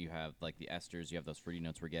far as you have like the esters, you have those fruity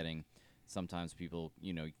notes we're getting. Sometimes people,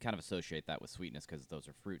 kind of associate that with sweetness because those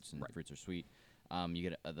are fruits and fruits are sweet. You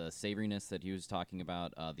get the savoriness that he was talking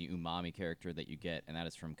about, the umami character that you get, and that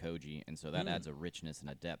is from koji, and so that adds a richness and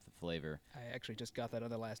a depth of flavor. I actually just got that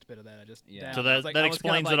other last bit of that. I just Yeah. So I that was like- that I was kind of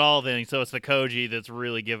explains like- it all. Then, so it's the koji that's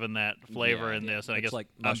really given that flavor Yeah. in this, and I It's guess like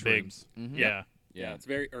I'm big. mushrooms. Mhm. Yeah. Yeah, it's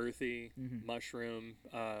very earthy, Mhm. mushroom.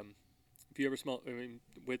 If you ever smell,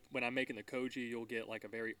 when I'm making the koji, you'll get like a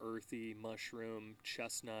very earthy mushroom,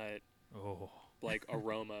 chestnut, Oh. like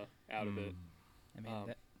aroma out of it. I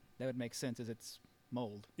mean, that would make sense as it's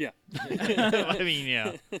mold. Yeah, I mean,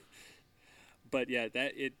 yeah. but yeah,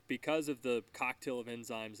 because of the cocktail of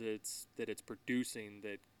enzymes that it's producing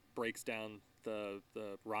that breaks down the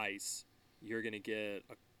rice, you're gonna get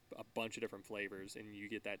a bunch of different flavors, and you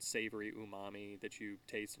get that savory umami that you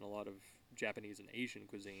taste in a lot of Japanese and Asian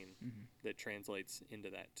cuisine that translates into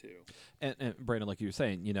that too. And Brandon, like you were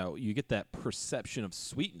saying, you get that perception of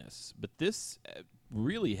sweetness, but this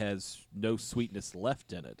really has no sweetness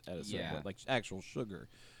left in it at a certain point, like actual sugar,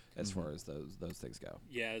 as far as those things go.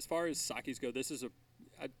 Yeah, as far as sakes go, this is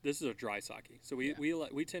a dry sake. So we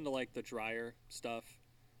tend to like the drier stuff,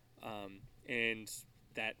 and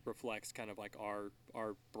that reflects kind of like our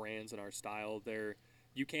brands and our style.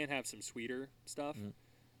 You can have some sweeter stuff,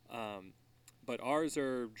 but ours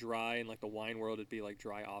are dry, and like the wine world, it'd be like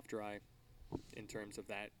dry off dry, in terms of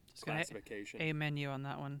that classification. A menu on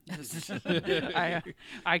that one.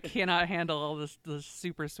 I cannot handle all this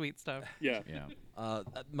super sweet stuff. Yeah. Yeah.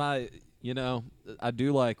 I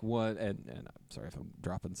do like one, and I'm sorry if I'm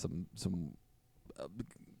dropping some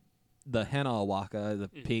the Hana Waka, the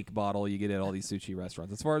pink bottle you get at all these sushi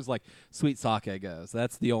restaurants. As far as like sweet sake goes,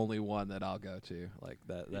 that's the only one that I'll go to. Like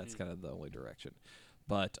that's kind of the only direction.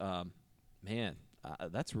 But Man,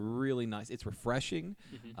 that's really nice. It's refreshing.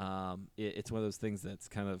 Mhm. It's one of those things that's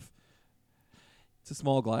kind of it's a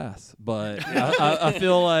small glass, but I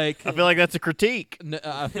feel like I feel like that's a critique.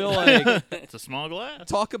 I feel like It's a small glass.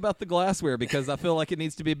 talk about the glassware because I feel like it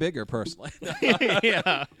needs to be bigger personally.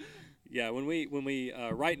 Yeah. Yeah, when we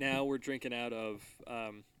right now we're drinking out of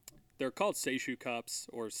they're called seishu cups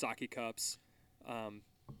or sake cups,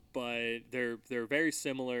 but they're very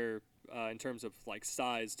similar in terms of like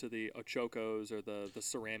size to the ochokos or the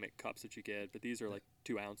ceramic cups that you get. But these are like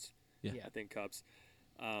 2 ounce, Yeah. I think, cups.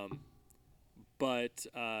 But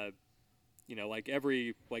like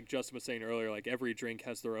Justin was saying earlier, like every drink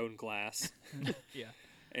has their own glass. Yeah.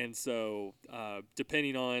 And so,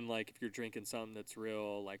 depending on like if you're drinking something that's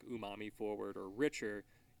real like umami forward or richer,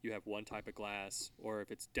 you have one type of glass, or if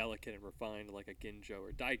it's delicate and refined like a ginjo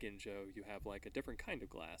or daiginjo, you have like a different kind of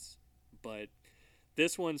glass. But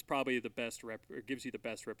this one's probably the best or gives you the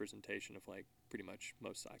best representation of like pretty much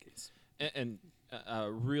most sakes. And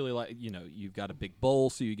really like you've got a big bowl,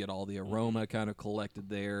 so you get all the aroma kind of collected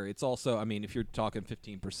there. It's also, I mean, if you're talking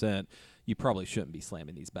 15%, you probably shouldn't be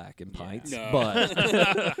slamming these back in pints. No.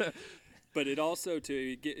 But But it also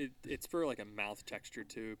it's for like a mouth texture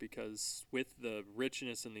too, because with the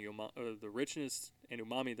richness and the richness and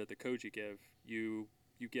umami that the koji give, you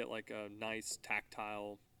get like a nice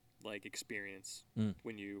tactile like experience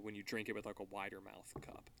when you drink it with like a wider mouth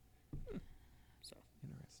cup. So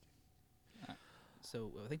interesting.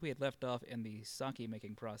 So I think we had left off in the sake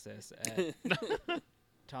making process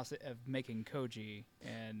of making koji,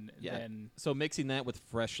 and Yeah. then So mixing that with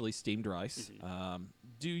freshly steamed rice. Mhm.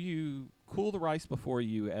 Do you cool the rice before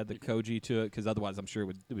you add the koji to it? Because otherwise, I'm sure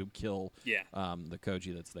it would kill yeah, the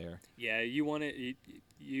koji that's there. yeah, you want it.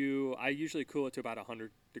 I usually cool it to about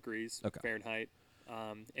 100 degrees Okay. Fahrenheit,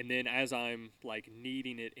 and then as I'm like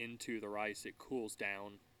kneading it into the rice, it cools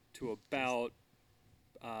down to about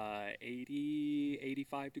 80,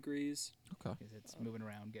 85 degrees. Okay. 'cause it's moving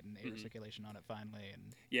around, getting air circulation on it finally,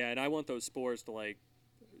 and Yeah, and I want those spores to like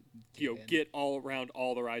in. get all around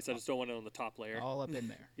all the rice. I just don't want it on the top layer. all up in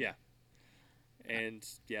there. Yeah. And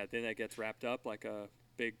yeah, then that gets wrapped up like a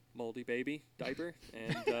big moldy baby diaper,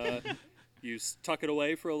 and you tuck it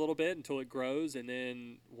away for a little bit until it grows, and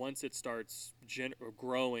then once it starts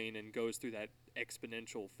growing and goes through that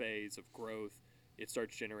exponential phase of growth, it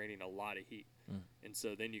starts generating a lot of heat, and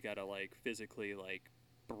so then you gotta like physically like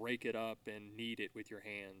break it up and knead it with your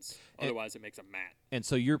hands. Otherwise, it makes a mat. And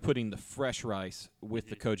so you're putting the fresh rice with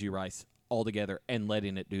the koji rice all together and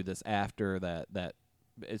letting it do this after that.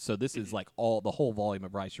 So this is like the whole volume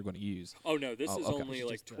of rice you're going to use. Oh no, this Oh, is okay. only It's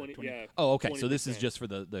like just, 20. 20. Yeah. Oh, okay. So this is 20%. just for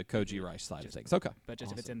the koji rice side of things. Okay. But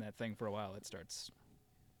just if it's Awesome. in that thing for a while, it starts.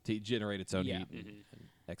 To generate its own Yeah. heat and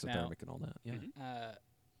exothermic and all that. Yeah.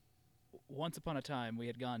 Once upon a time, me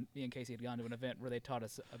and Casey had gone to an event where they taught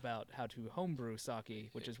us about how to homebrew sake,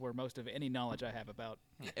 which is where most of any knowledge I have about.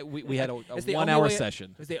 We had a It's the 1 only hour way-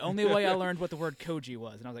 session. It was the only way I learned what the word koji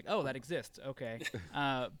was, and I was like, "Oh, that exists. Okay."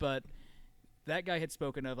 But that guy had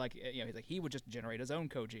spoken of like, he's like he would just generate his own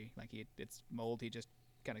koji. Like it's mold. He just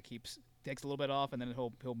kind of takes a little bit off, and then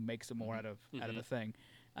he'll make some more out of the thing.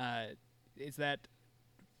 Is that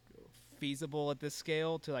feasible at this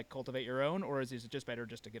scale to like cultivate your own, or is it just better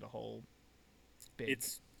just to get a whole big?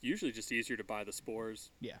 It's usually just easier to buy the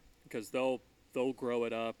spores. Yeah. Because they'll grow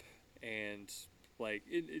it up, and like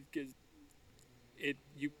it gives it.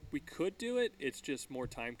 We could do it. It's just more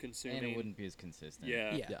time consuming. And it wouldn't be as consistent.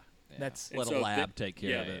 Yeah. Yeah. Yeah. That's And Let so a lab take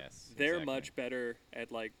care yeah, of it. Yes, They're exactly. much better at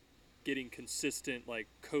like getting consistent like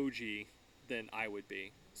koji than I would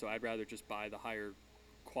be. So I'd rather just buy the higher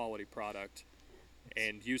quality product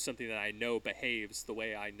and use something that I know behaves the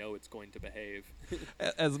way I know it's going to behave.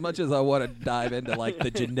 As much as I want to dive into like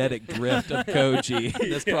the genetic drift of koji in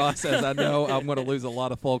this process, I know I'm going to lose a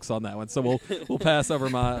lot of folks on that one. So we'll pass over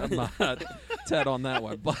my Ted on that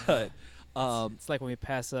one. But it's like when we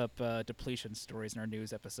pass up depletion stories in our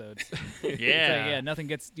news episodes. Yeah. It's like, yeah, nothing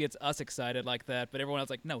gets us excited like that, but everyone else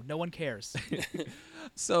like, no one cares.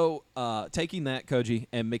 so taking that koji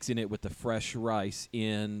and mixing it with the fresh rice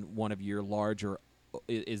in one of your larger,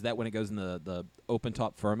 is that when it goes in the open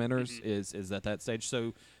top fermenters? Is that stage?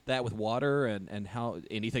 So that with water and how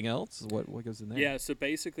anything else? What goes in there? Yeah, so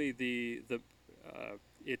basically the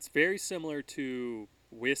it's very similar to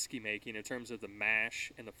whiskey making in terms of the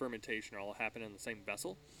mash and the fermentation all happen in the same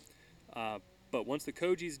vessel. But once the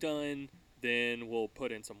koji's done, then we'll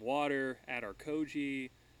put in some water, add our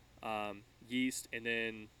koji, yeast, and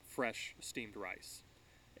then fresh steamed rice.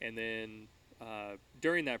 And then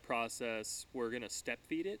during that process, we're going to step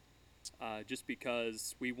feed it just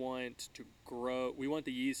because we want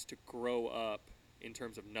the yeast to grow up in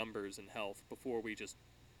terms of numbers and health before we just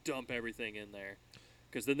dump everything in there,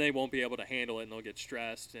 because then they won't be able to handle it and they'll get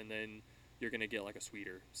stressed, and then you're going to get like a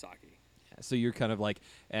sweeter sake. So you're kind of like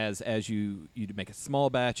as you make a small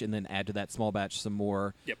batch and then add to that small batch some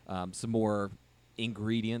more Yep. Some more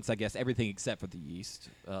ingredients, I guess everything except for the yeast,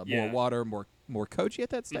 more Yeah. water, more koji at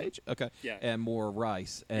that stage, okay, Yeah. and more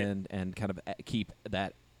rice, and kind of keep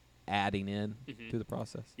that adding in through the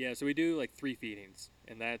process. Yeah, so we do like 3 feedings,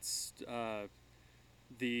 and that's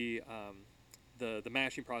the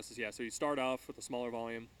mashing process. Yeah, so you start off with a smaller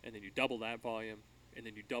volume, and then you double that volume, and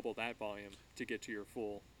then you double that volume to get to your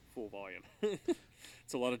full volume.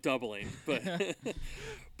 It's a lot of doubling, but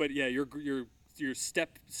but yeah, you're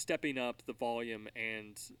stepping up the volume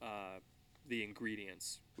and the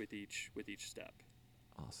ingredients with each step.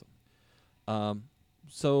 Awesome.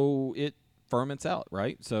 So it ferments out,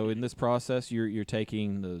 right? So in this process, you're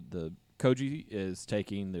taking the koji is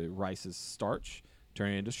taking the rice's starch,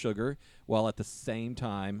 turning it into sugar, while at the same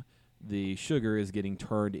time the sugar is getting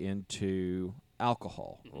turned into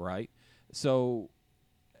alcohol, right? So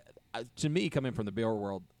to me, coming from the beer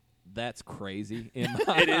world, that's crazy. In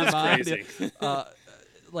my It is mind. crazy.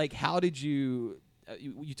 Like, how did you?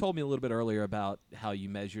 You told me a little bit earlier about how you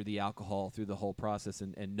measure the alcohol through the whole process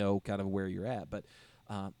and know kind of where you're at. But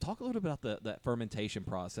talk a little bit about that fermentation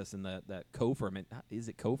process and that co-ferment. Is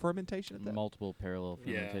it co-fermentation at that? Multiple parallel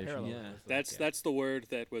Yeah. fermentation. Yeah. That's the word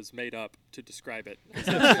that was made up to describe it.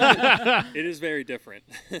 It is very different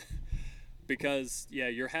because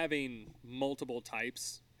you're having multiple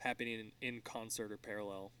types happening in concert or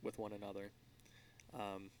parallel with one another.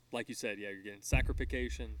 Like you said, you're getting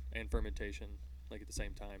saccharification and fermentation like at the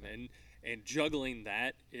same time, and juggling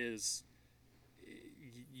that is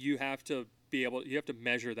you have to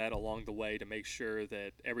measure that along the way to make sure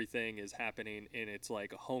that everything is happening in its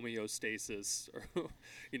like homeostasis, or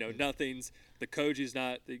nothing's the koji's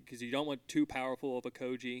not, because you don't want too powerful of a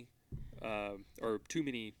koji or too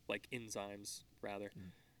many like enzymes rather.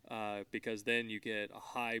 Because then you get a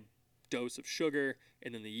high dose of sugar,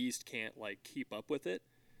 and then the yeast can't like keep up with it.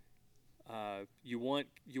 You want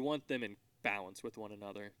them in balance with one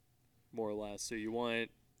another, more or less. So you want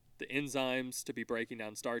the enzymes to be breaking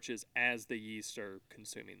down starches as the yeast are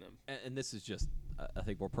consuming them. And this is just, I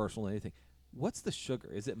think, more personal than anything. What's the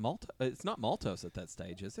sugar? Is it it's not maltose at that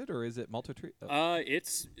stage, is it, or is it maltodextrin?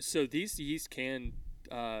 It's so these yeast can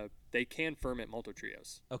they can ferment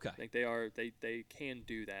maltotriose. Okay. I think they can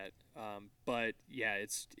do that. But yeah,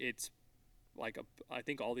 it's like I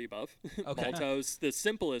think all the above. Okay. Maltose. The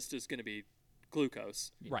simplest is going to be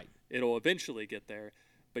glucose. Right. It'll eventually get there,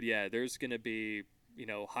 but yeah, there's going to be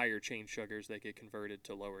higher chain sugars that get converted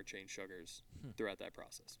to lower chain sugars throughout that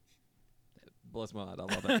process. Blows my mind. I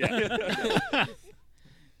love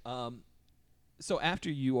it. So after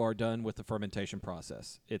you are done with the fermentation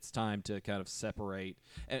process, it's time to kind of separate.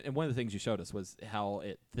 And one of the things you showed us was how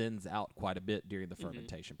it thins out quite a bit during the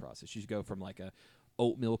fermentation process. You go from like a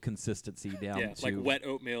oatmeal consistency down to like wet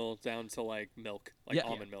oatmeal down to like milk, like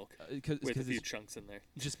almond milk, with a few chunks in there.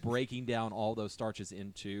 Just breaking down all those starches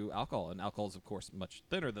into alcohol, and alcohol is of course much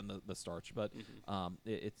thinner than the starch, but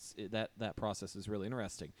that process is really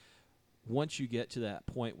interesting. Once you get to that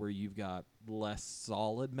point where you've got less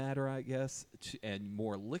solid matter, I guess, and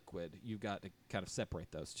more liquid, you've got to kind of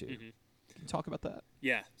separate those two. Can you talk about that?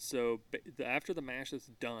 Yeah. So after the mash is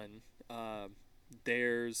done,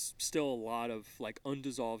 there's still a lot of like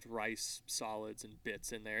undissolved rice solids and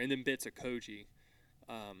bits in there, and then bits of koji.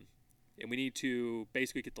 And we need to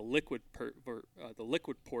basically get the liquid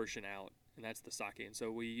portion out, and that's the sake. And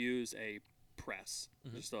so we use a press,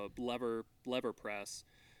 just a lever press.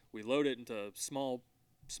 We load it into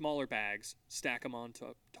smaller bags, stack them on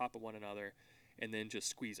top of one another, and then just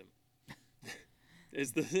squeeze them.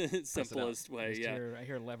 Is the simplest way. I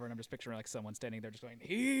hear lever, and I'm just picturing like someone standing there just going,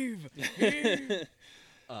 heave, heave.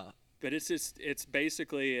 But it's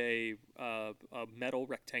basically a metal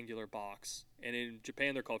rectangular box, and in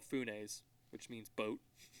Japan they're called funes, which means boat.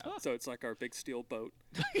 So it's like our big steel boat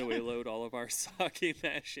that we load all of our sake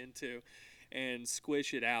mash into, and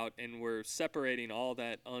squish it out, and we're separating all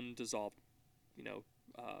that undissolved,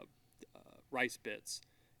 rice bits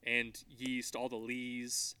and yeast, all the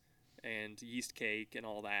lees and yeast cake and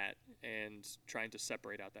all that, and trying to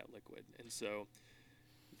separate out that liquid. And so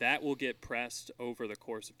that will get pressed over the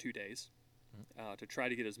course of 2 days to try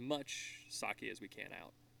to get as much sake as we can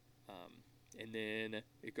out. And then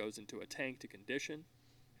it goes into a tank to condition.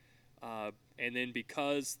 And then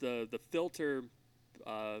because the filters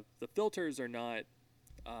are not,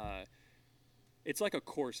 it's like a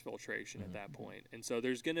coarse filtration at that point. And so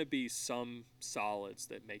there's going to be some solids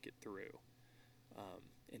that make it through.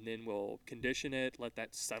 and then we'll condition it, let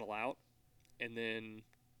that settle out, and then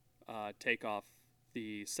take off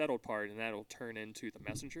the settled part, and that'll turn into the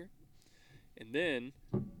messenger. And then,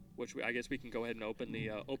 I guess we can go ahead and open the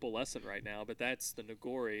opalescent right now, but that's the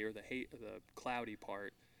Nagori, or the cloudy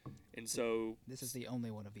part. And so This is the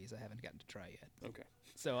only one of these I haven't gotten to try yet. okay.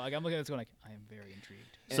 So like, I'm looking at this going like, I am very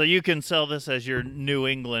intrigued. So you can sell this as your New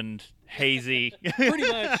England hazy. Pretty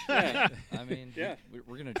much, yeah. I mean, Yeah.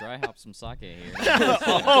 we're gonna dry hop some sake here.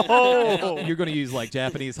 Oh, You're going to use like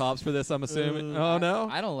Japanese hops for this, I'm assuming. Oh no.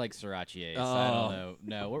 I don't like sriracha. I Oh. don't know.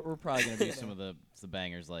 No, we're probably gonna do some of the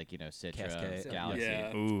bangers like Citra, Cascade. Galaxy.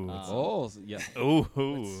 Yeah. Ooh. Oh yeah. Ooh.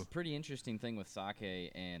 What's pretty interesting thing with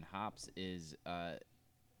sake and hops is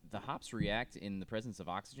the hops react in the presence of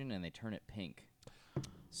oxygen and they turn it pink.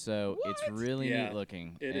 So it's really Yeah, neat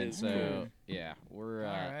looking. it and is so cool. yeah, we're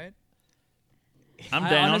All right. I'm I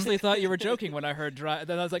down. honestly thought you were joking when I heard dry.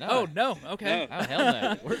 Then I was like, No. oh no, okay. No. oh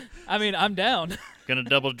hell no. I mean, I'm down. Gonna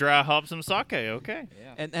double dry hop some sake. Okay.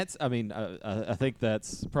 Yeah. And that's, I mean, I think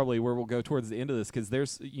that's probably where we'll go towards the end of this, because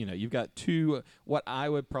there's, you've got two, what I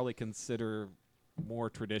would probably consider more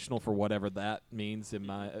traditional, for whatever that means, in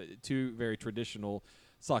my two very traditional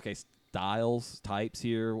sake types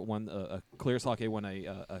here. One a clear sake, one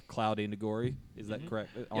a cloudy Nagori. Is that correct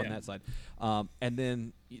on Yeah. that side? And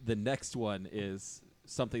then the next one is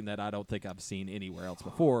something that I don't think I've seen anywhere else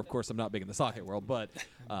before. Of course, I'm not big in the sake world, but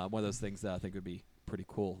one of those things that I think would be pretty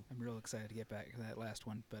cool. I'm real excited to get back to that last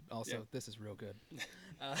one, but also Yeah. this is real good.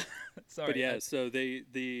 Sorry. But yeah, so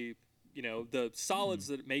the solids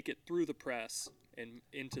that make it through the press and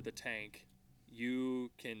into the tank,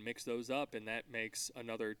 you can mix those up, and that makes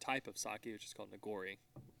another type of sake, which is called Nagori,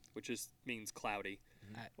 which means cloudy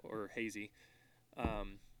or hazy.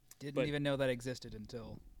 Didn't but- even know that existed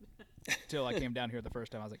until I came down here the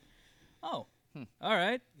first time. I was like, oh, all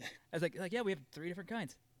right. I was like, yeah, we have 3 different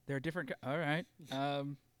kinds. There are different. All right.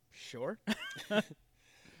 Sure.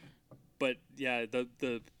 But yeah,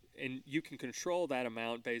 and you can control that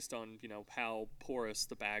amount based on how porous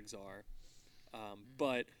the bags are.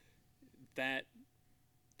 But that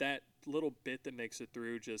little bit that makes it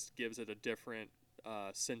through just gives it a different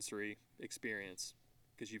sensory experience,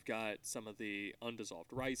 because you've got some of the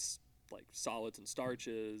undissolved rice, like solids and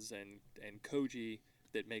starches, and koji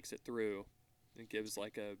that makes it through. It gives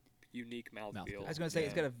like a unique mouthfeel. I was going to say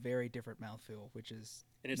it's got a very different mouthfeel, which is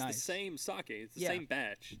And it's nice. the same sake. It's the Yeah. same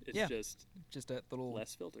batch. It's Yeah. just a little.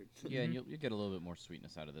 less filtered. Yeah, and you'll get a little bit more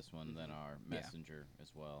sweetness out of this one than our messenger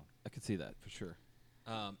as well. I could see that for sure.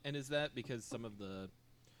 And is that because some of the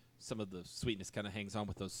sweetness kind of hangs on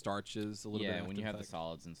with those starches a little bit? Yeah, when you have the fact?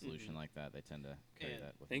 solids in solution like that, they tend to carry that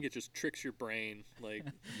I with think it just tricks your brain. Like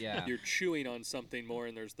Yeah. you're chewing on something more,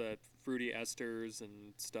 and there's the fruity esters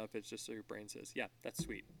and stuff. It's just so your brain says, "Yeah, that's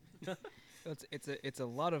sweet." It's a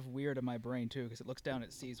lot of weird in my brain too, because it looks down,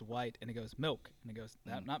 it sees white, and it goes milk, and it goes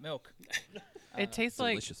not milk. It tastes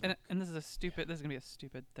like, delicious and this is gonna be a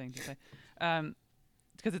stupid thing to say,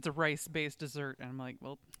 because it's a rice-based dessert, and I'm like,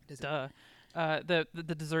 well, duh.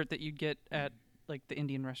 The dessert that you get at like the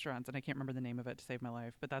Indian restaurants, and I can't remember the name of it to save my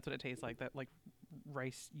life, but that's what it tastes like. That like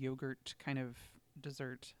rice yogurt kind of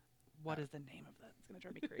dessert. What is the name of that? It's gonna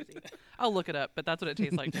drive me crazy. I'll look it up, but that's what it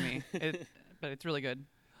tastes like to me. But it's really good.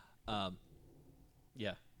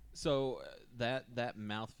 Yeah. So that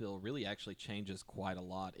mouthfeel really actually changes quite a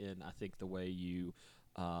lot in, I think, the way you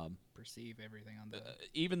Perceive everything on the.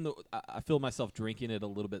 even though I feel myself drinking it a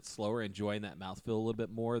little bit slower, enjoying that mouthfeel a little bit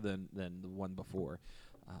more than the one before.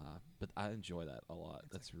 But I enjoy that a lot.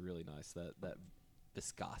 That's really nice. That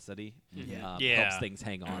viscosity Yeah. helps things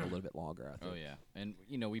hang on a little bit longer, I think. Oh yeah, and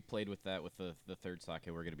we played with that with the third sake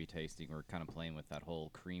we're going to be tasting. We're kind of playing with that whole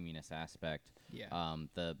creaminess aspect. Yeah.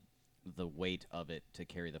 The weight of it to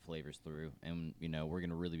carry the flavors through, and we're going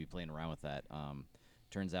to really be playing around with that.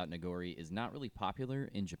 Turns out Nagori is not really popular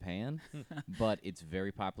in Japan, but it's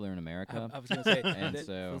very popular in America. I was going to say, And it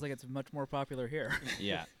so- feels like it's much more popular here.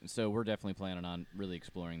 Yeah, so we're definitely planning on really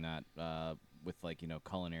exploring that with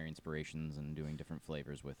culinary inspirations and doing different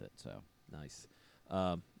flavors with it. So Nice.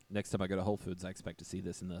 Next time I go to Whole Foods, I expect to see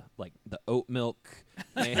this in the oat milk.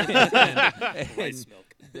 And Rice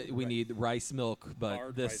milk. we need rice milk, but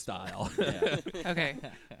Hard this rice style. yeah, Okay,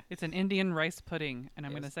 it's an Indian rice pudding, and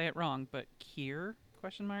I'm Yes. gonna say it wrong, but kheer ?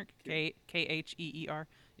 Kheer. Kheer.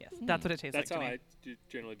 Yes, that's what it tastes That's like how to me. I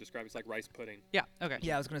generally describe it. It's like rice pudding. Yeah. Okay.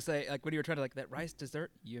 Yeah, I was going to say, like, when you were trying to, like, that rice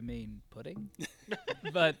dessert, you mean pudding?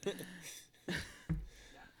 But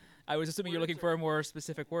I was assuming you're looking for a more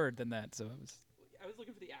specific word than that, so I was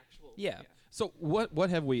looking for the actual. Yeah. So what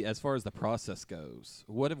have we, as far as the process goes,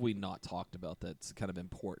 what have we not talked about that's kind of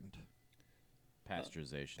important?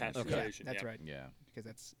 Pasteurization. Pasteurization. That's yeah. right. Yeah. Because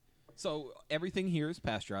that's So everything here is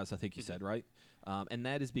pasteurized, I think you said, right? And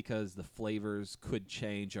that is because the flavors could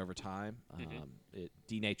change over time. It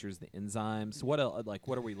denatures the enzymes. What else? Like,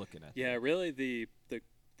 what are we looking at? Yeah, really, the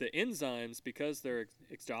enzymes, because they're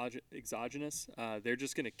exogenous, they're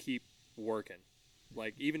just going to keep working.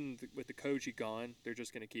 Like, even with the koji gone, they're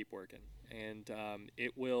just going to keep working. And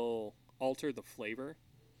it will alter the flavor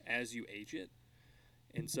as you age it.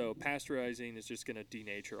 And so pasteurizing is just going to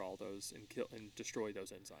denature all those and kill and destroy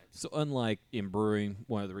those enzymes. So unlike in brewing,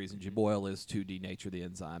 one of the reasons you boil is to denature the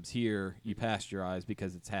enzymes. Here, you pasteurize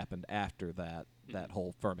because it's happened after that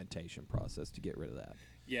whole fermentation process to get rid of that.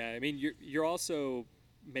 Yeah, I mean, you're also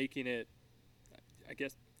making it, I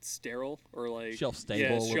guess, sterile or like Shelf stable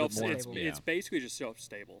Yeah, a little shelf bit more. It's, Yeah. it's basically just shelf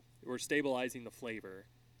stable. We're stabilizing the flavor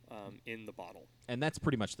in the bottle. And that's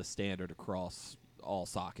pretty much the standard across all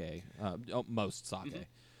sake, most sake.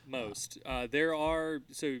 Most there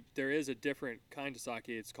is a different kind of sake.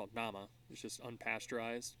 It's called Nama. It's just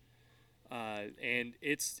unpasteurized, and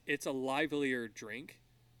it's a livelier drink,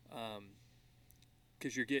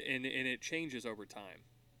 because you're and it changes over time.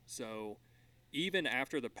 So even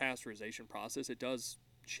after the pasteurization process, it does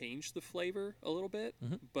change the flavor a little bit,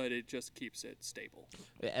 but it just keeps it stable.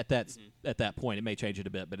 At that point, it may change it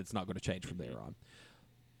a bit, but it's not going to change from there on.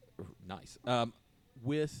 Nice.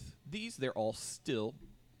 With these, they're all still.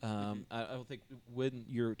 I don't think when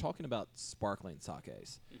you're talking about sparkling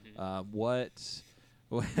sakes, what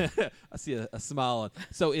I see a smile on.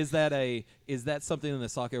 So is that something in the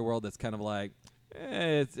sake world that's kind of like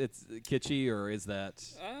it's kitschy, or is that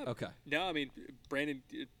okay? No, I mean, Brandon,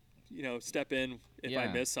 step in if I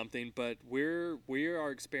Yeah. miss something, but we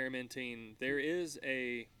are experimenting. There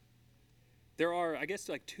are, I guess,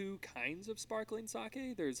 like two kinds of sparkling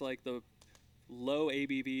sake. There's like the low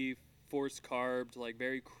ABV, forced carbed, like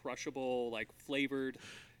very crushable, like flavored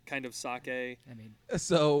kind of sake. I mean,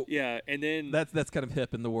 So Yeah, and then that's kind of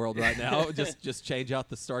hip in the world right now. just change out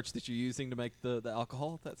the starch that you're using to make the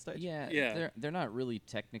alcohol at that stage. Yeah, Yeah. They're not really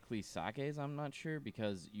technically sakes. I'm not sure,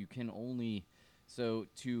 because you can only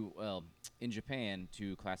in Japan,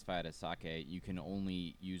 to classify it as sake, you can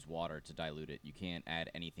only use water to dilute it. You can't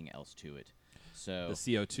add anything else to it. So The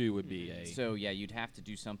CO2 would be a. So yeah, you'd have to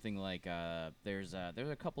do something like there's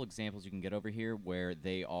a couple examples you can get over here where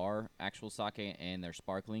they are actual sake and they're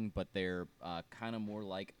sparkling, but they're kind of more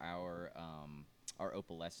like our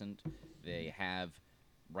opalescent. They have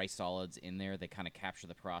rice solids in there. They kind of capture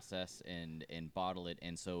the process and bottle it,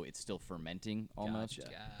 and so it's still fermenting almost,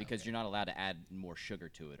 Gotcha. because you're not allowed to add more sugar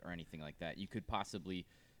to it or anything like that. You could possibly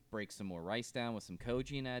break some more rice down with some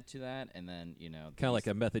koji and add to that, and then kind of like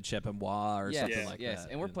a method champenois or something Yes, like yes,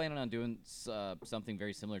 that. and we're planning on doing something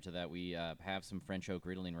very similar to that. We have some French oak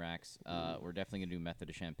Riesling racks. We're definitely going to do method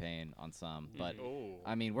de champagne on some, but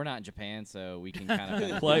I mean, we're not in Japan, so we can kind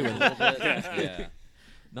of Play with a little bit. Yeah.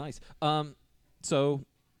 Nice. So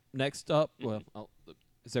next up, well,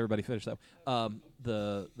 is everybody finished though?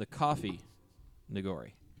 The coffee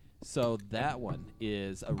Nigori. So that one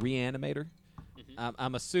is a reanimator.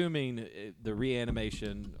 I'm assuming the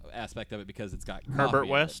reanimation aspect of it because it's got Herbert coffee in it.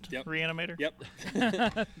 West, Yep. Reanimator.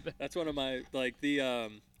 Yep. That's one of my, like, the I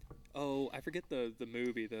forget the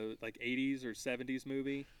movie, the like 80s or 70s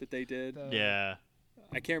movie that they did. Yeah.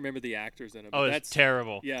 I can't remember the actors in it. Oh, but it's that's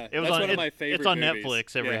terrible. Yeah, It was that's on, one of it- my favorite It's on movies.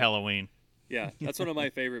 Netflix every Yeah. Halloween. Yeah, that's one of my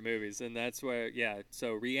favorite movies, and that's where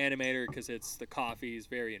So Reanimator, because it's the coffee is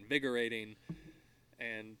very invigorating,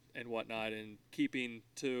 and whatnot, and keeping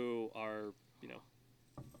to our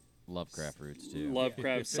Lovecraft roots too.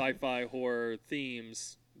 Lovecraft sci-fi horror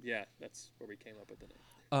themes. Yeah, that's where we came up with the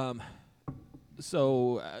name.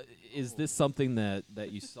 So is this something that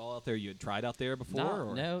you saw out there, you had tried out there before?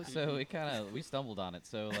 or? No, so it kind of we stumbled on it.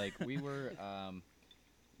 So like we were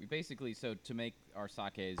we basically, so to make our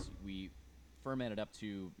sakes, we fermented up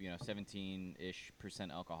to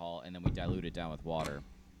 17-ish% alcohol, and then we diluted it down with water.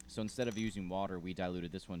 So instead of using water, we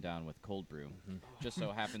diluted this one down with cold brew. Just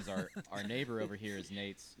so happens our neighbor over here is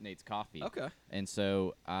Nate's Coffee. Okay. And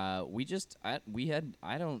so we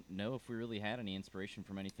don't know if we really had any inspiration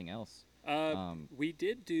from anything else. We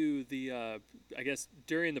did do the, I guess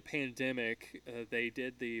during the pandemic, they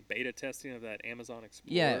did the beta testing of that Amazon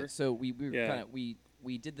Explorer. Yeah, so we were Yeah. kind of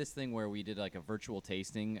we did this thing where we did like a virtual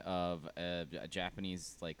tasting of a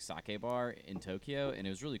Japanese like sake bar in Tokyo, and it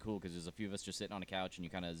was really cool because there's a few of us just sitting on a couch, and you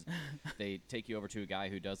kind of they take you over to a guy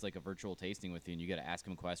who does like a virtual tasting with you, and you got to ask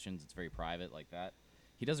him questions. It's very private like that.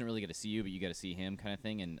 He doesn't really get to see you, but you got to see him kind of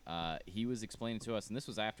thing. And he was explaining to us, and this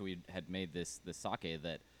was after we had made this sake,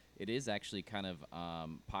 that it is actually kind of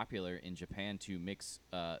popular in Japan to mix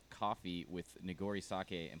coffee with Nigori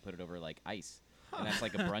sake and put it over like ice. and that's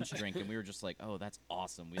like a brunch drink. And we were just like, oh, that's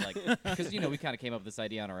awesome. We like because we kind of came up with this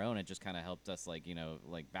idea on our own. It just kind of helped us like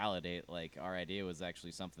validate like our idea was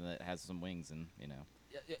actually something that has some wings and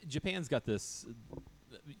Japan's got this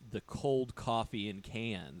the cold coffee in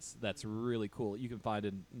cans that's really cool. You can find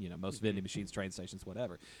in most vending machines, train stations,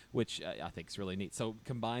 whatever, which I think is really neat. So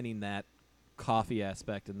combining that coffee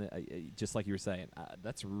aspect and just like you were saying,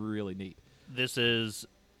 that's really neat. This is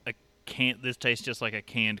this tastes just like a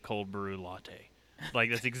canned cold brew latte.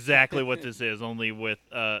 Like that's exactly what this is, only with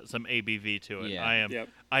some ABV to it. Yeah.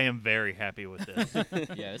 I am very happy with this.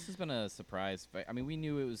 Yeah, this has been a surprise. I mean, we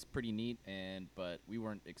knew it was pretty neat, but we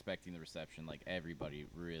weren't expecting the reception. Like everybody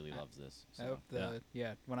really loves this. So.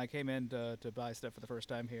 When I came in to buy stuff for the first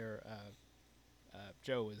time here,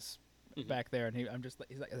 Joe was back there, and he's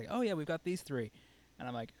like, oh yeah, we've got these 3, and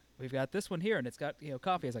I'm like, we've got this one here, and it's got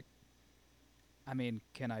coffee. I was like, I mean,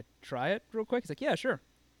 can I try it real quick? He's like, yeah, sure.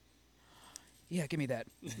 Yeah, give me that.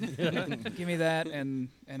 Give me that, and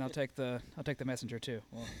I'll take the messenger too.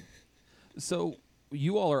 Well, so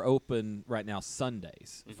you all are open right now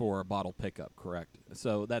Sundays for bottle pickup, correct?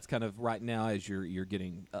 So that's kind of right now as you're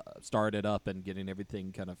getting started up and getting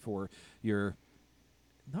everything kind of for your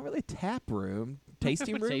not really a tap room,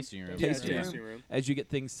 tasting room. Tasting room. Tasting room. As you get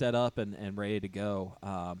things set up and ready to go.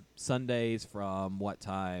 Sundays from what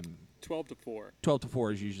time? 12 to 4. 12 to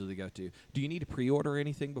 4 is usually the go-to. Do you need to pre-order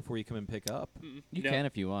anything before you come and pick up? You No. can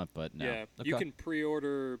if you want, but no. Yeah, you can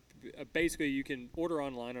pre-order. Basically, you can order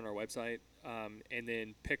online on our website, and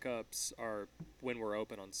then pickups are when we're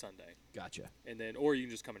open on Sunday. Gotcha. And then, or you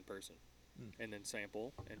can just come in person, and then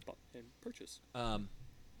sample and purchase.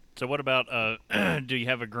 So what about do you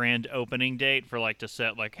have a grand opening date for like to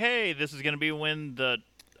set like, hey, this is going to be when the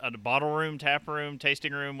bottle room, tap room,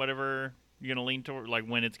 tasting room, whatever you're going to lean toward, like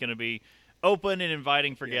when it's going to be open and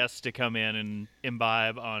inviting for guests to come in and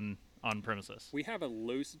imbibe on premises? We have a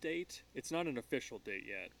loose date. It's not an official date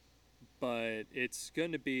yet, but it's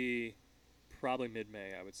going to be probably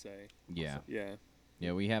mid-May, I would say. Yeah. Yeah.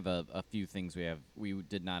 Yeah, we have a few things we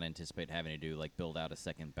did not anticipate having to do, like build out a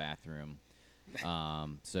second bathroom.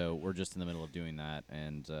 So we're just in the middle of doing that,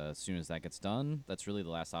 and as soon as that gets done, that's really the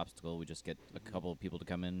last obstacle. We just get a couple of people to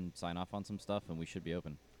come in, sign off on some stuff, and we should be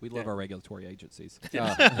open. We love our regulatory agencies.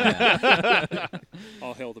 Yeah.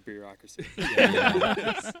 All hail the bureaucracy.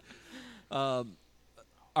 All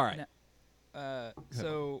right.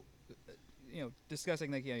 So,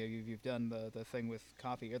 discussing like you've done the thing with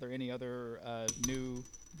coffee. Are there any other new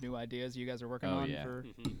ideas you guys are working on? Yeah. For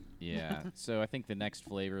Yeah. So I think the next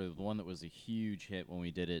flavor, the one that was a huge hit when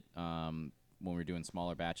we did it, when we were doing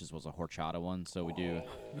smaller batches, was a horchata one. So we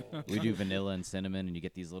do vanilla and cinnamon, and you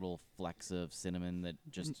get these little flecks of cinnamon that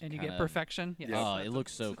just and you get perfection. Yes. Oh, it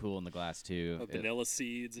looks so cool in the glass too. Vanilla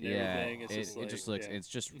seeds and Yeah, everything. It's it just looks. yeah. It's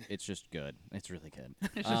just good. It's really good.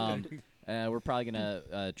 It's just good. We're probably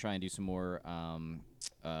gonna try and do some more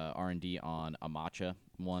R&D on a matcha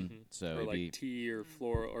one. So or it'd like be tea or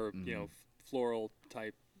floral or floral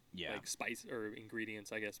type yeah. like spice or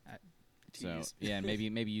ingredients, I guess. So Teas. yeah,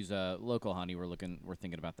 maybe use local honey. We're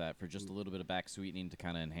thinking about that for just a little bit of back sweetening to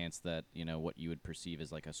kind of enhance that, what you would perceive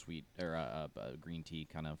as like a sweet or a green tea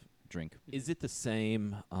kind of drink. Is it the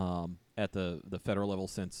same at the federal level,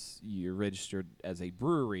 since you're registered as a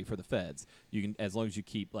brewery for the feds? You can, as long as you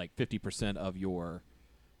keep like 50% of your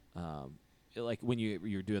like when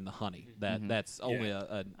you're doing the honey, that's only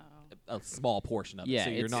a small portion of it. Yeah, So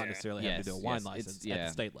you're it's- not necessarily having to do a wine yes, license it's- at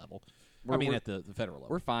the state level. We're- At the federal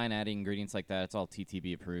level. We're fine adding ingredients like that. It's all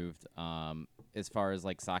TTB approved. As far as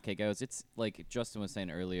like sake goes, it's like Justin was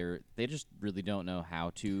saying earlier, they just really don't know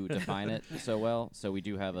how to define it so well. So we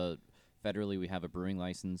do have federally, we have a brewing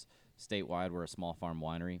license. Statewide, we're a small farm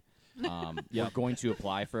winery. We're going to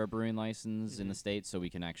apply for a brewing license in the state, so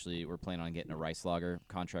we're planning on getting a rice lager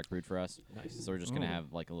contract brewed for us. Nice. So we're just gonna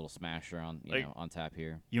have like a little smasher on on tap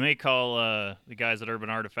here. You may call the guys at Urban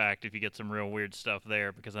Artifact if you get some real weird stuff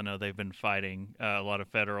there, because I know they've been fighting a lot of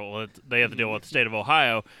federal. They have to deal with the state of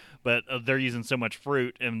Ohio, but they're using so much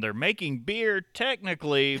fruit, and they're making beer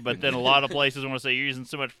technically, but then a lot of places want to say you're using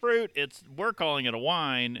so much fruit, we're calling it a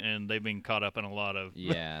wine, and they've been caught up in a lot of.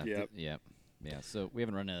 Yeah. Yep. Yeah. So we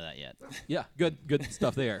haven't run into that yet. Yeah, good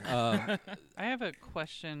stuff there. I have a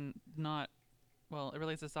question. It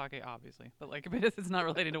relates to sake, obviously, but like it's not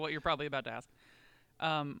related to what you're probably about to ask.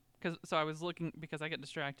 So I was looking, because I get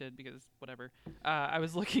distracted because whatever. I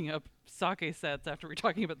was looking up sake sets after we were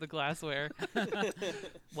talking about the glassware,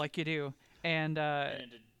 like you do, and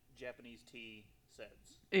into Japanese tea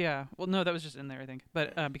sets. yeah. Well, no, that was just in there, I think,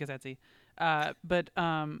 but because Etsy.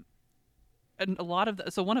 And a lot of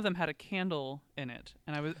so one of them had a candle in it,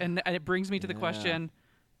 and it brings me to the question: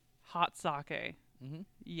 hot sake. Mm-hmm.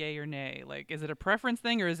 Yay or nay? Like, is it a preference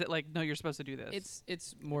thing, or is it like, no, you're supposed to do this?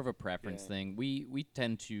 It's more of a preference Yeah. thing. We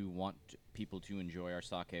tend to want people to enjoy our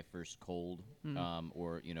sake first cold,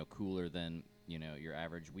 or cooler than your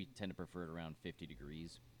average. We tend to prefer it around 50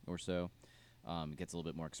 degrees or so. It gets a little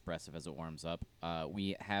bit more expressive as it warms up.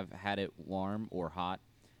 We have had it warm or hot.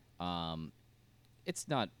 It's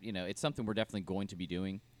not it's something we're definitely going to be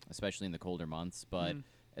doing, especially in the colder months. But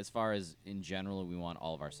as far as in general, we want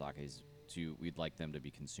all of our sakes we'd like them to be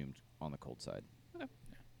consumed on the cold side.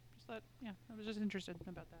 Just that, I was just interested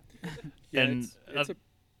about that. Yeah, And,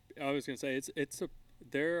 I was gonna say it's a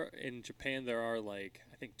there in Japan there are like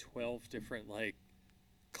I think 12 different like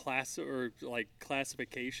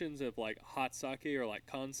classifications of like hot sake or like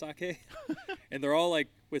kan sake, and they're all like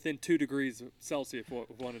within 2 degrees Celsius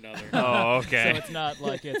of one another. Oh, okay. So it's not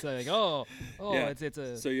like it's like Yeah. it's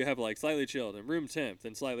a So you have like slightly chilled and room temp,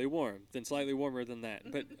 then slightly warm, then slightly warmer than that.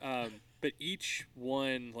 But each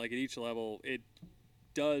one, like at each level, it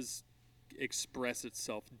does express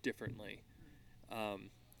itself differently.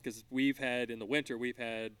 Because we've had in the winter, we've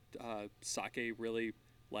had sake really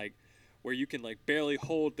like where you can like barely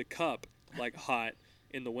hold the cup like hot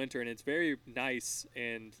in the winter, and it's very nice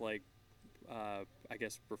and like I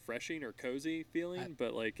guess refreshing or cozy feeling,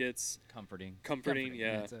 but like it's Comforting. comforting,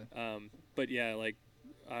 yeah. That's But yeah, like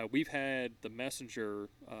we've had the messenger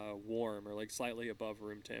warm or like slightly above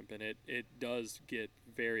room temp, and it does get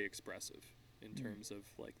very expressive in terms of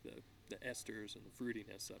like the esters and the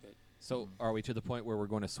fruitiness of it. So are we to the point where we're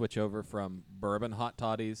going to switch over from bourbon hot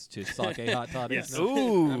toddies to sake hot toddies? Yes. now?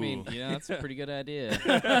 Ooh. I mean, that's a pretty good idea. I'm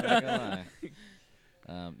not gonna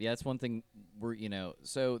lie. That's one thing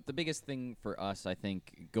so the biggest thing for us, I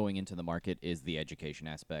think, going into the market is the education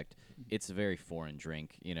aspect. It's a very foreign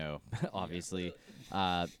drink, obviously,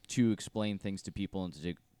 to explain things to people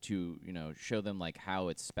and to show them like how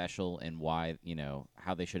it's special and why,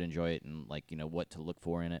 how they should enjoy it and like, what to look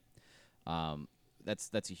for in it.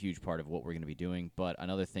 That's a huge part of what we're going to be doing. But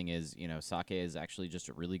another thing is, sake is actually just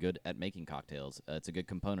really good at making cocktails. It's a good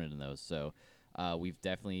component in those. So we've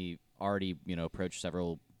definitely already, approached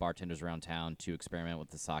several bartenders around town to experiment with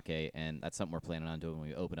the sake, and that's something we're planning on doing when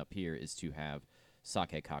we open up here is to have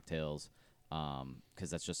sake cocktails, because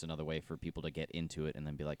that's just another way for people to get into it and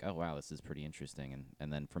then be like, oh, wow, this is pretty interesting.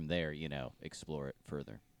 And then from there, explore it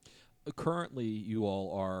further. Currently, you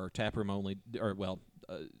all are taproom only, or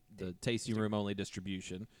the tasting room only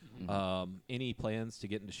distribution. Any plans to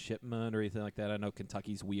get into shipment or anything like that? I know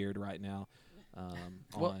Kentucky's weird right now.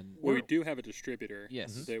 Well, on We do have a distributor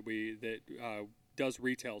Yes. that does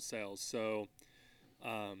retail sales. So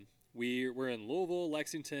we're in Louisville,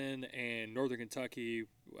 Lexington, and Northern Kentucky.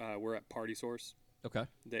 We're at Party Source. okay.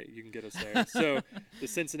 That you can get us there. So the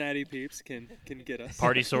Cincinnati peeps can get us.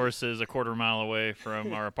 Party Source is a quarter mile away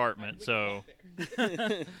from our apartment, so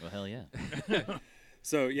Well, hell yeah.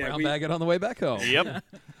 So yeah, Brown bag it on the way back home. yep.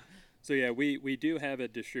 So yeah, we do have a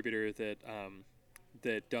distributor that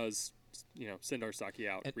that does send our sake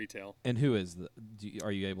out And- retail. And who is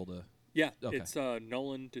are you able to? Yeah, Okay. it's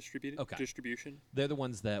Nolan Distribution. They're the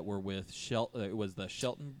ones that were with it was the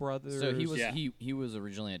Shelton brothers. So he was Yeah. he was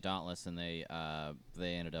originally at Dauntless, and they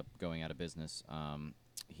ended up going out of business.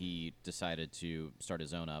 He decided to start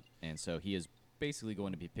his own up, and so he is basically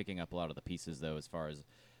going to be picking up a lot of the pieces, though, as far as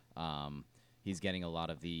he's getting a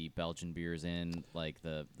lot of the Belgian beers in, like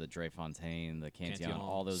the Dreifontein, the Cantillon, Cantillon.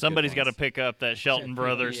 all those. Somebody's got to pick up that Shelton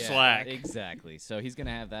Brothers Yeah, slack. Exactly. So he's going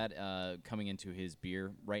to have that coming into his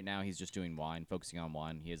beer. Right now, he's just doing wine, focusing on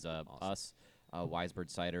wine. He has us, Wisebird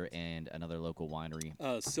Cider, and another local winery,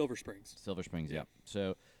 Silver Springs. Silver Springs. Yeah. Yeah.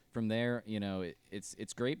 So from there,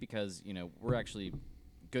 it's great because we're actually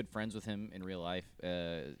good friends with him in real life.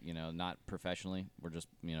 Not professionally. We're just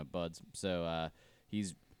buds. So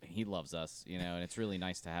he loves us, and it's really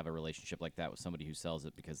nice to have a relationship like that with somebody who sells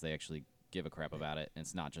it because they actually give a crap about it. And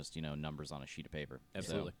it's not just numbers on a sheet of paper.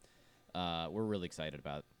 Absolutely. So, we're really excited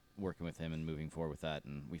about working with him and moving forward with that,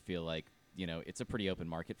 and we feel like it's a pretty open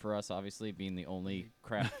market for us, obviously being the only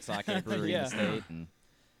craft sake brewery in Yeah. the state. And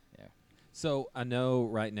So I know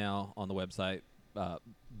right now on the website,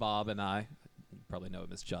 Bob and I you probably know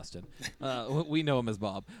him as Justin. We know him as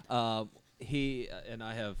Bob. He and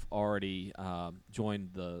I have already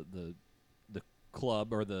joined the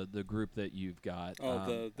club or the group that you've got. The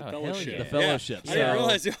oh, hell fellowship. yeah. The fellowship. Yeah. I didn't So-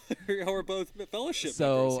 realize y'all were both fellowship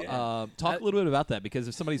So members. Yeah. talk a little bit about that, because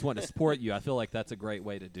if somebody's wanting to support you, I feel like that's a great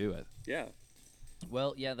way to do it. Yeah.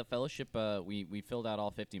 well, yeah, the fellowship we filled out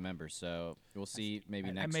all 50 members, so we'll see maybe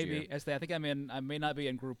I next may year. be, I think I may not be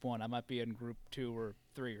in group 1. I might be in group 2 or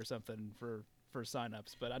 3 or something for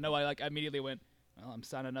signups. But I know I immediately went, Well, I'm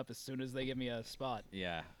signing up as soon as they give me a spot.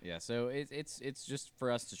 Yeah. So it's just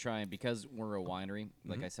for us to try, and because we're a winery,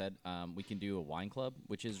 like I said, we can do a wine club,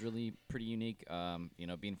 which is really pretty unique.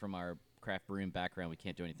 Being from our craft brewing background, we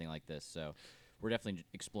can't do anything like this. So we're definitely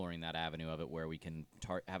exploring that avenue of it, where we can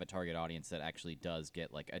have a target audience that actually does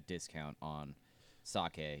get like a discount on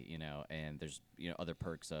sake, and there's other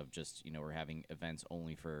perks of just we're having events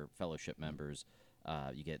only for fellowship members.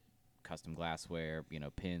 You get custom glassware,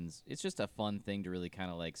 pins. It's just a fun thing to really kind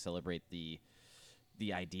of like celebrate the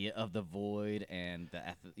idea of the void and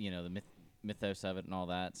the mythos of it and all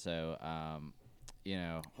that. So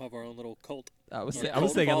Have our own little cult. I was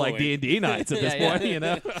cult thinking like following. D&D nights at this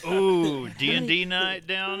Yeah, point, Ooh, D&D night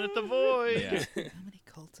down at the Void. yeah. How many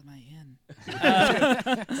cults am I in?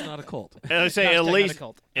 It's not a cult. And I say Hashtag at not a least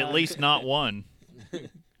cult. at least not one,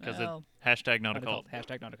 because Well, hashtag not a not cult.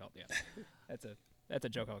 Hashtag not a cult. Yeah, that's a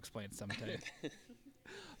joke I'll explain sometime.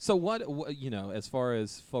 So what as far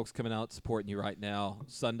as folks coming out supporting you right now,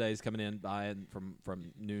 Sundays coming in buying from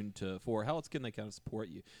noon to 4, how else can they kind of support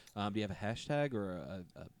you? Do you have a hashtag or a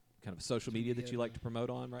kind of social media that you like to promote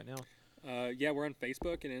on right now? Yeah, we're on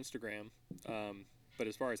Facebook and Instagram. But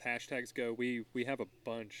as far as hashtags go, we have a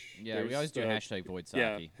bunch. Yeah, we always do hashtag void sake.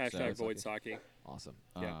 Yeah, so, hashtag void sake. Awesome.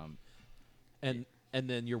 Yeah. And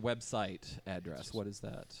then your website address, what is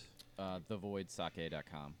that?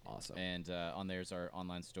 thevoidsake.com. Awesome. And on there's our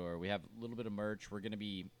online store. We have a little bit of merch. We're going to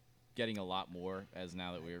be getting a lot more as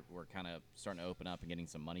now that we're kind of starting to open up and getting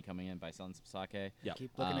some money coming in by selling some sake. Yeah.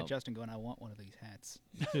 Keep looking at Justin, going, "I want one of these hats."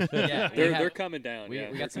 Yeah, They're coming down. We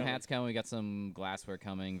they're got some coming. hats coming. We got some glassware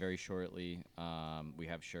coming very shortly. We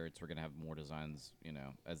have shirts. We're gonna have more designs,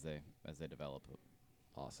 as they develop.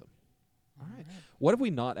 Awesome. All right. What have we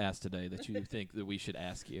not asked today that you think that we should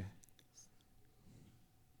ask you?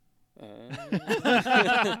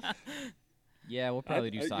 Yeah, we'll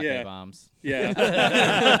probably do sake yeah. bombs. Yeah.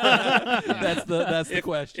 That's the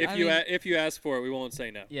question. If you ask for it, we won't say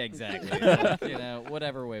no. Yeah, exactly.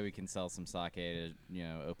 Whatever way we can sell some sake to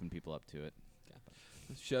open people up to it.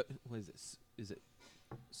 What is it? Is it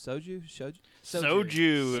soju?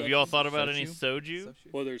 Soju. Have y'all thought about any Soju? soju?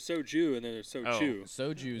 Well, there's soju and then there's soju.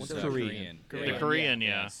 Soju's What's Korean. Korean? The Korean,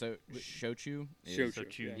 yeah. So shochu. is-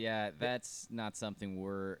 Shochu. Yeah, that's not something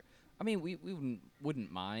we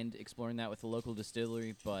wouldn't mind exploring that with a local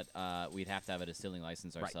distillery, but we'd have to have a distilling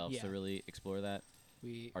license Right. ourselves Yeah. to really explore that.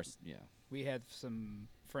 We Yeah. we had some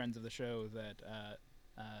friends of the show that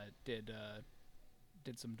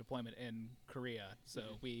did some deployment in Korea,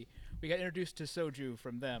 so we got introduced to soju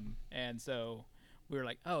from them, and so we were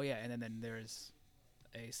like, oh yeah, and then there's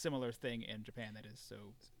a similar thing in Japan that is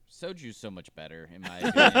so. Soju's so much better, in my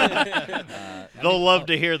opinion. They'll love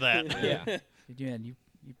to hear that. Yeah. You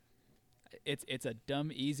it's a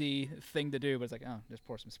dumb, easy thing to do, but it's like, oh, just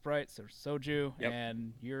pour some Sprite, some soju, Yep.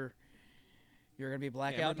 and you're gonna be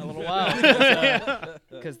blackout in a little while,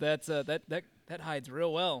 because that hides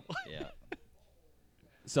real well. Yeah.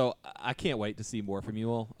 So I can't wait to see more from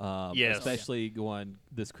you all. Yes. Especially going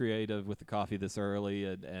this creative with the coffee this early,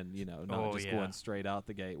 and not just yeah. going straight out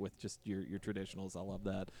the gate with just your traditionals. I love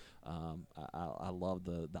that. I love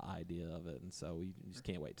the idea of it, and so we just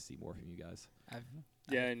can't wait to see more from you guys.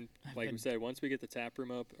 Yeah, and like been- we said, once we get the tap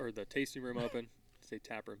room up or the tasting room open, say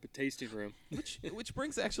tap room, but tasting room. Which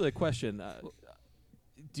brings actually a question.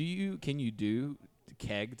 Can you do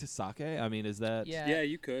keg to sake? I mean, is that Yeah,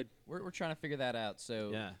 you could. We're trying to figure that out.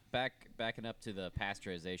 So Yeah. backing up to the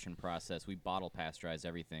pasteurization process, we bottle pasteurize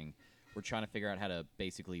everything. We're trying to figure out how to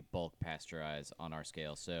basically bulk pasteurize on our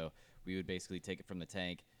scale. So we would basically take it from the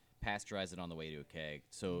tank, pasteurize it on the way to a keg,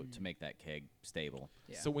 so to make that keg stable.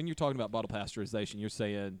 Yeah. So when you're talking about bottle pasteurization, you're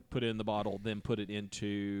saying put it in the bottle, then put it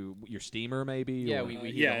into your steamer, maybe? Yeah, or- we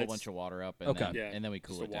heat yeah, a whole it's- bunch of water up, and Okay. then, Yeah, and then we just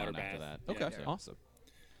cool a it down water after bath. that. Okay, Yeah. awesome.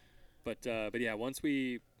 But yeah, once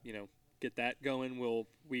we get that going,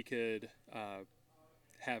 we could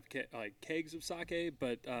have kegs of sake.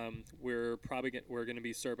 But we're probably we're going to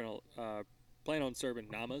be serving plan on serving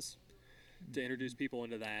namas to introduce people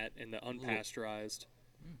into that and the unpasteurized.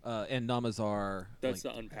 And namas are That's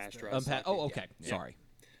like, the unpasteurized. sake. oh, okay. Yeah. Sorry.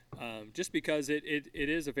 Just because it is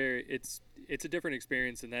it's a different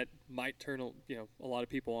experience, and that might turn a lot of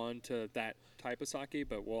people on to that type of sake.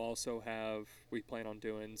 But we'll also we plan on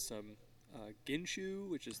doing some ginshu,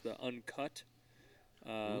 which is the uncut,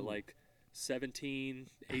 like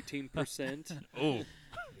 17-18% Oh,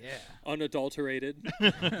 Yeah. unadulterated.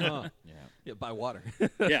 Huh. Yeah. Yeah, by water.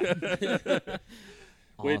 Yeah,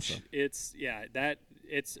 which Awesome. it's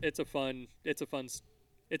a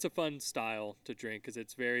fun style to drink because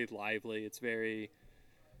it's very lively. It's very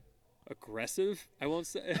aggressive. I won't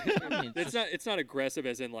say it's not aggressive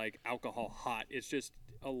as in like alcohol hot. It's just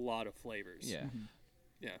a lot of flavors. Yeah.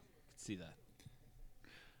 Yeah. See that.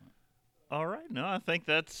 All right. No, I think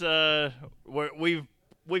that's we've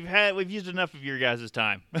used enough of your guys'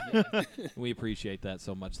 time. We appreciate that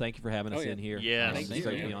so much. Thank you for having us yeah. in here. Yes. It's Thank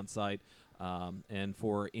great you. to be on site. And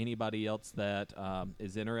for anybody else that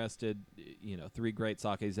is interested, 3 great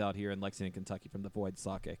sakes out here in Lexington, Kentucky from the Void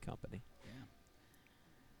Sake Company.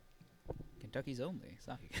 Kentucky's only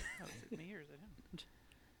sake. Oh, is it me or is it him?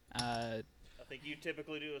 I think you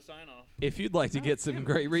typically do a sign-off. If you'd like to get some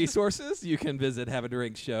great resources, you can visit Have a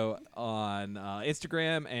Drink Show on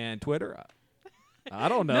Instagram and Twitter. I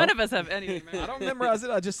don't know. None of us have anything. I don't memorize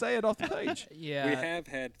it. I just say it off the page. Yeah. We have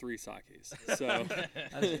had 3 sakes. So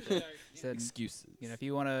Said, Excuses. if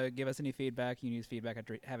you want to give us any feedback, you can use feedback at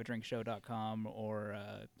haveadrinkshow.com or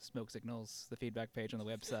Smoke Signals, the feedback page on the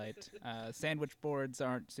website. Sandwich boards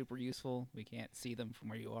aren't super useful. We can't see them from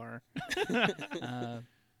where you are.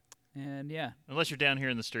 And yeah, Unless you're down here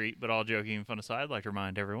in the street, but all joking and fun aside, I'd like to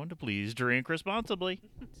remind everyone to please drink responsibly.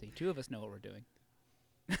 see, 2 of us know what we're doing.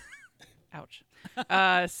 Ouch.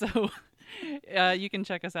 So you can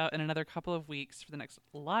check us out in another couple of weeks for the next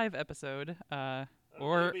live episode,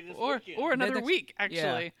 or maybe this or weekend. or another Next- week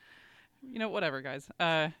actually. Whatever, guys.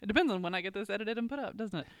 It depends on when I get this edited and put up,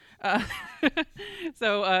 doesn't it?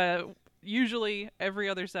 So usually every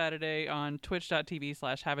other Saturday on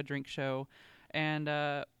twitch.tv/haveadrinkshow.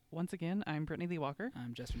 And once again, I'm Brittany Lee Walker.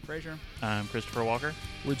 I'm Justin Frazier. I'm Christopher Walker.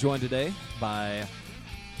 We're joined today by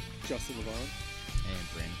Justin Levon.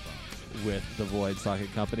 And Brandon Fong. with the Void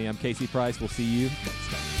Sake Company. I'm Casey Price. We'll see you next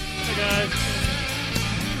time. Hey, guys.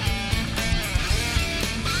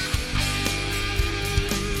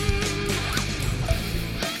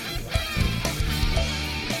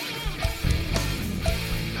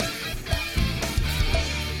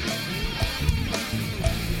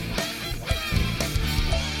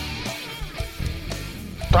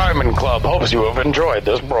 Diamond Club hopes you have enjoyed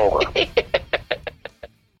this program.